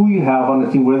matter who you have on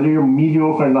the team, whether you're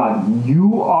mediocre or not.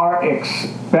 You are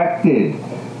expected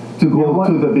to go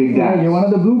to the big dance. Yeah, you're one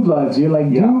of the blue bloods. You're like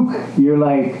Duke. You're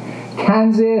like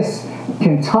Kansas,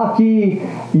 Kentucky.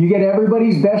 You get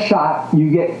everybody's best shot. You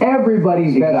get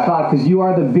everybody's best shot because you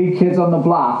are the big kids on the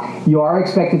block. You are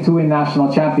expected to win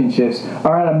national championships,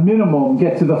 or at a minimum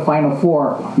get to the Final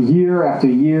Four year after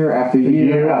year after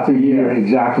year after year.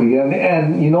 Exactly.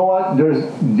 And you know what?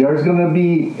 There's going to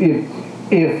be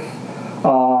if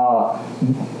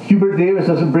Hubert Davis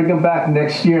doesn't bring him back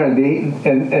next year and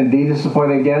they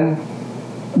disappoint again,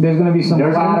 there's going to be some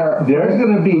clatter. There's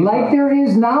going to be like there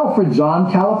is now for John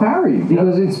Calipari,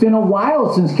 because it's been a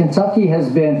while since Kentucky has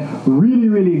been really,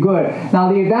 really good.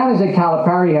 Now the advantage that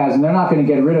Calipari has, and they're not going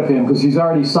to get rid of him because he's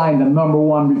already signed the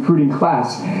 #1 recruiting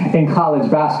class in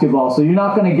college basketball. So you're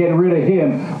not going to get rid of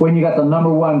him when you got the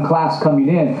 #1 class coming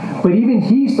in. But even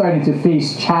he's starting to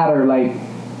face chatter like,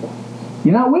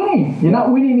 you're not winning. You're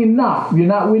not winning enough. You're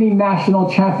not winning national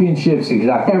championships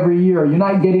every year. You're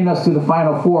not getting us to the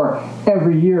Final Four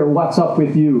every year. What's up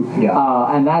with you?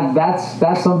 Yeah. And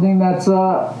that's something that's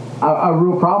a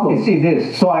real problem. It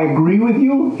is. So I agree with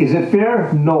you. Is it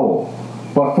fair? No.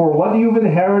 But for what you've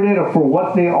inherited or for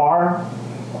what they are,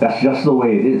 that's just the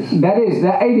way it is.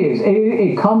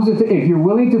 It comes with, if you're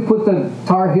willing to put the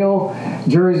Tar Heel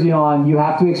jersey on, you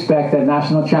have to expect that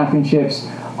national championships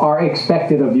are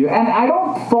expected of you. And I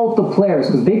don't fault the players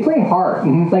because they play hard.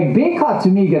 Mm-hmm. Like Bacot to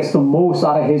me gets the most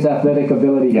out of his athletic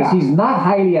ability because he's not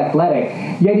highly athletic,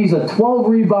 yet he's a 12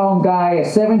 rebound guy, a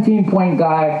 17-point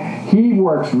guy. He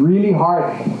works really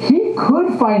hard. He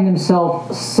could find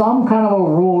himself some kind of a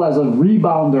role as a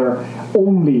rebounder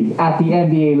only at the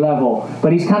NBA level,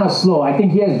 but he's kind of slow. I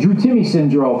think he has Drew Timme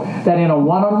syndrome, that in a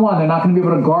one-on-one they're not going to be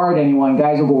able to guard anyone.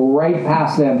 Guys will go right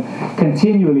past them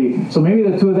continually. So maybe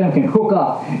the two of them can hook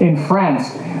up in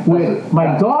France with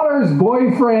my daughter's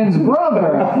boyfriend's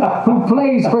brother who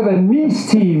plays for the Nice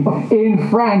team in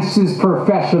France's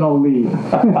professional league.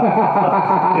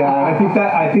 I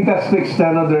think that's the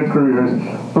extent of their careers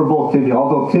for both Timme.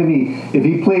 Although Timme, if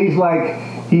he plays like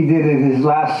he did in his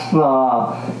last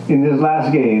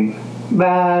game,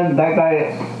 man, that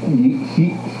guy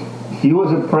he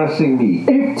was impressing me.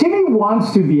 If Timme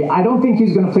wants to be, I don't think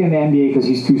he's going to play in the NBA because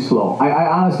he's too slow. I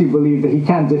honestly believe that he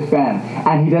can't defend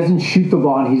and he doesn't shoot the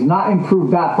ball, and he's not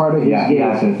improved that part of his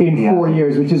game in 4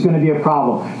 years, which is going to be a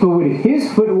problem. But with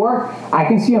his footwork, I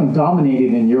can see him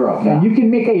dominating in Europe. Yeah. And you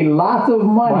can make a lot of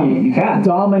money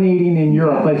dominating in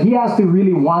Europe, but he has to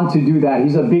really want to do that.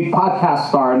 He's a big podcast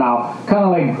star now, kind of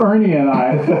like Ernie and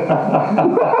I.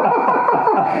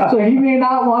 So he may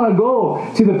not want to go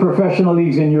to the professional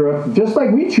leagues in Europe, just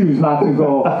like we choose not to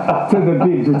go to the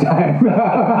big time.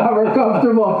 We're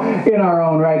comfortable in our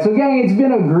own right. So gang, it's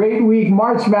been a great week.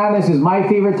 March Madness is my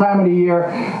favorite time of the year.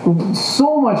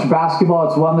 So much basketball,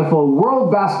 it's wonderful.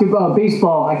 World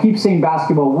baseball, I keep saying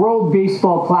basketball, World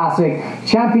Baseball Classic,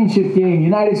 championship game,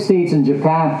 United States and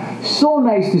Japan. So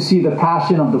nice to see the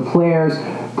passion of the players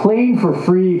playing for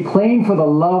free, playing for the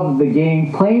love of the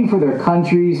game, playing for their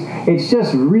countries. It's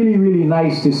just really, really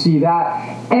nice to see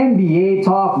that. NBA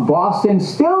talk, Boston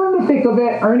still in the thick of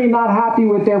it. Ernie not happy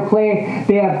with their play.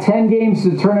 They have 10 games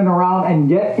to turn it around and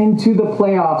get into the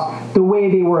playoffs the way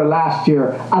they were last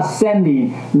year,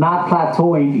 ascending, not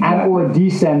plateauing and or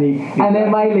descending. And then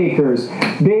my Lakers,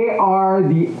 they are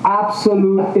the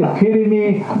absolute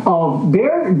epitome of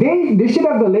they should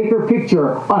have the Laker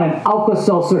picture on an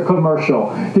Alka-Seltzer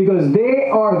commercial, because they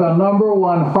are the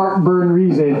 #1 heartburn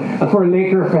reason for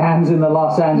Laker fans in the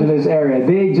Los Angeles area.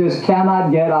 They just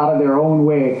cannot get out of their own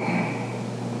way.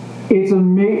 It's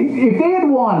amazing. If they had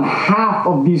won half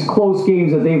of these close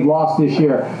games that they've lost this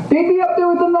year, they'd be up there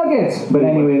with the Nuggets. But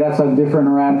anyway, that's a different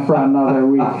rant for another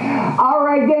week. All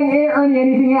right, gang. Hey, Ernie,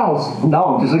 anything else? No,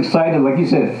 I'm just excited. Like you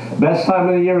said, best time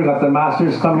of the year. We got the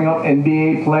Masters coming up,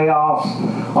 NBA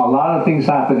playoffs, a lot of things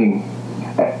happening.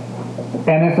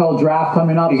 NFL draft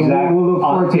coming up. Exactly. So we'll look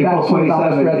forward to April that.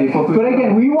 27th. But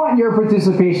again, we want your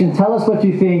participation. Tell us what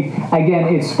you think.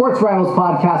 Again, it's Sports Rivals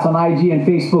Podcast on IG and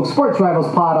Facebook, Sports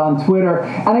Rivals Pod on Twitter.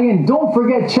 And again, don't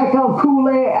forget, check out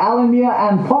Kool-Aid,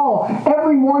 Alamia, and Paul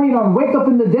every morning on Wake Up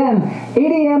in the Den, 8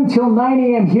 a.m. till 9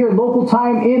 a.m. here, local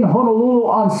time in Honolulu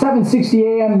on 760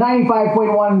 a.m.,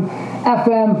 95.1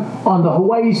 FM on the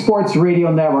Hawaii Sports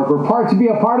Radio Network. We're proud to be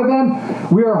a part of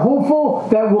them. We are hopeful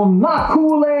that we'll knock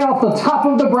Kool-Aid off the top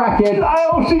of the bracket. I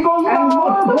hope she goes And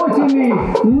more importantly,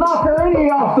 knock Ernie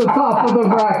off the top of the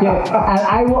bracket. And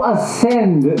I will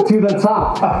ascend to the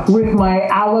top with my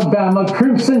Alabama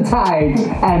Crimson Tide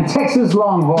and Texas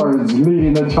Longhorns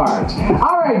leading the charge.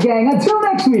 All right, gang, until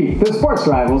next week, the Sports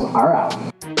Rivals are out.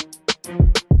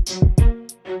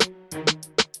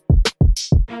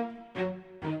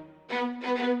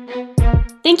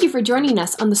 Thank you for joining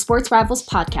us on the Sports Rivals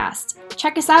Podcast.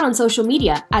 Check us out on social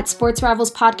media at Sports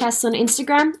Rivals Podcast on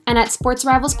Instagram and at Sports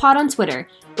Rivals Pod on Twitter,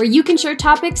 where you can share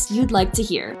topics you'd like to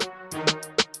hear.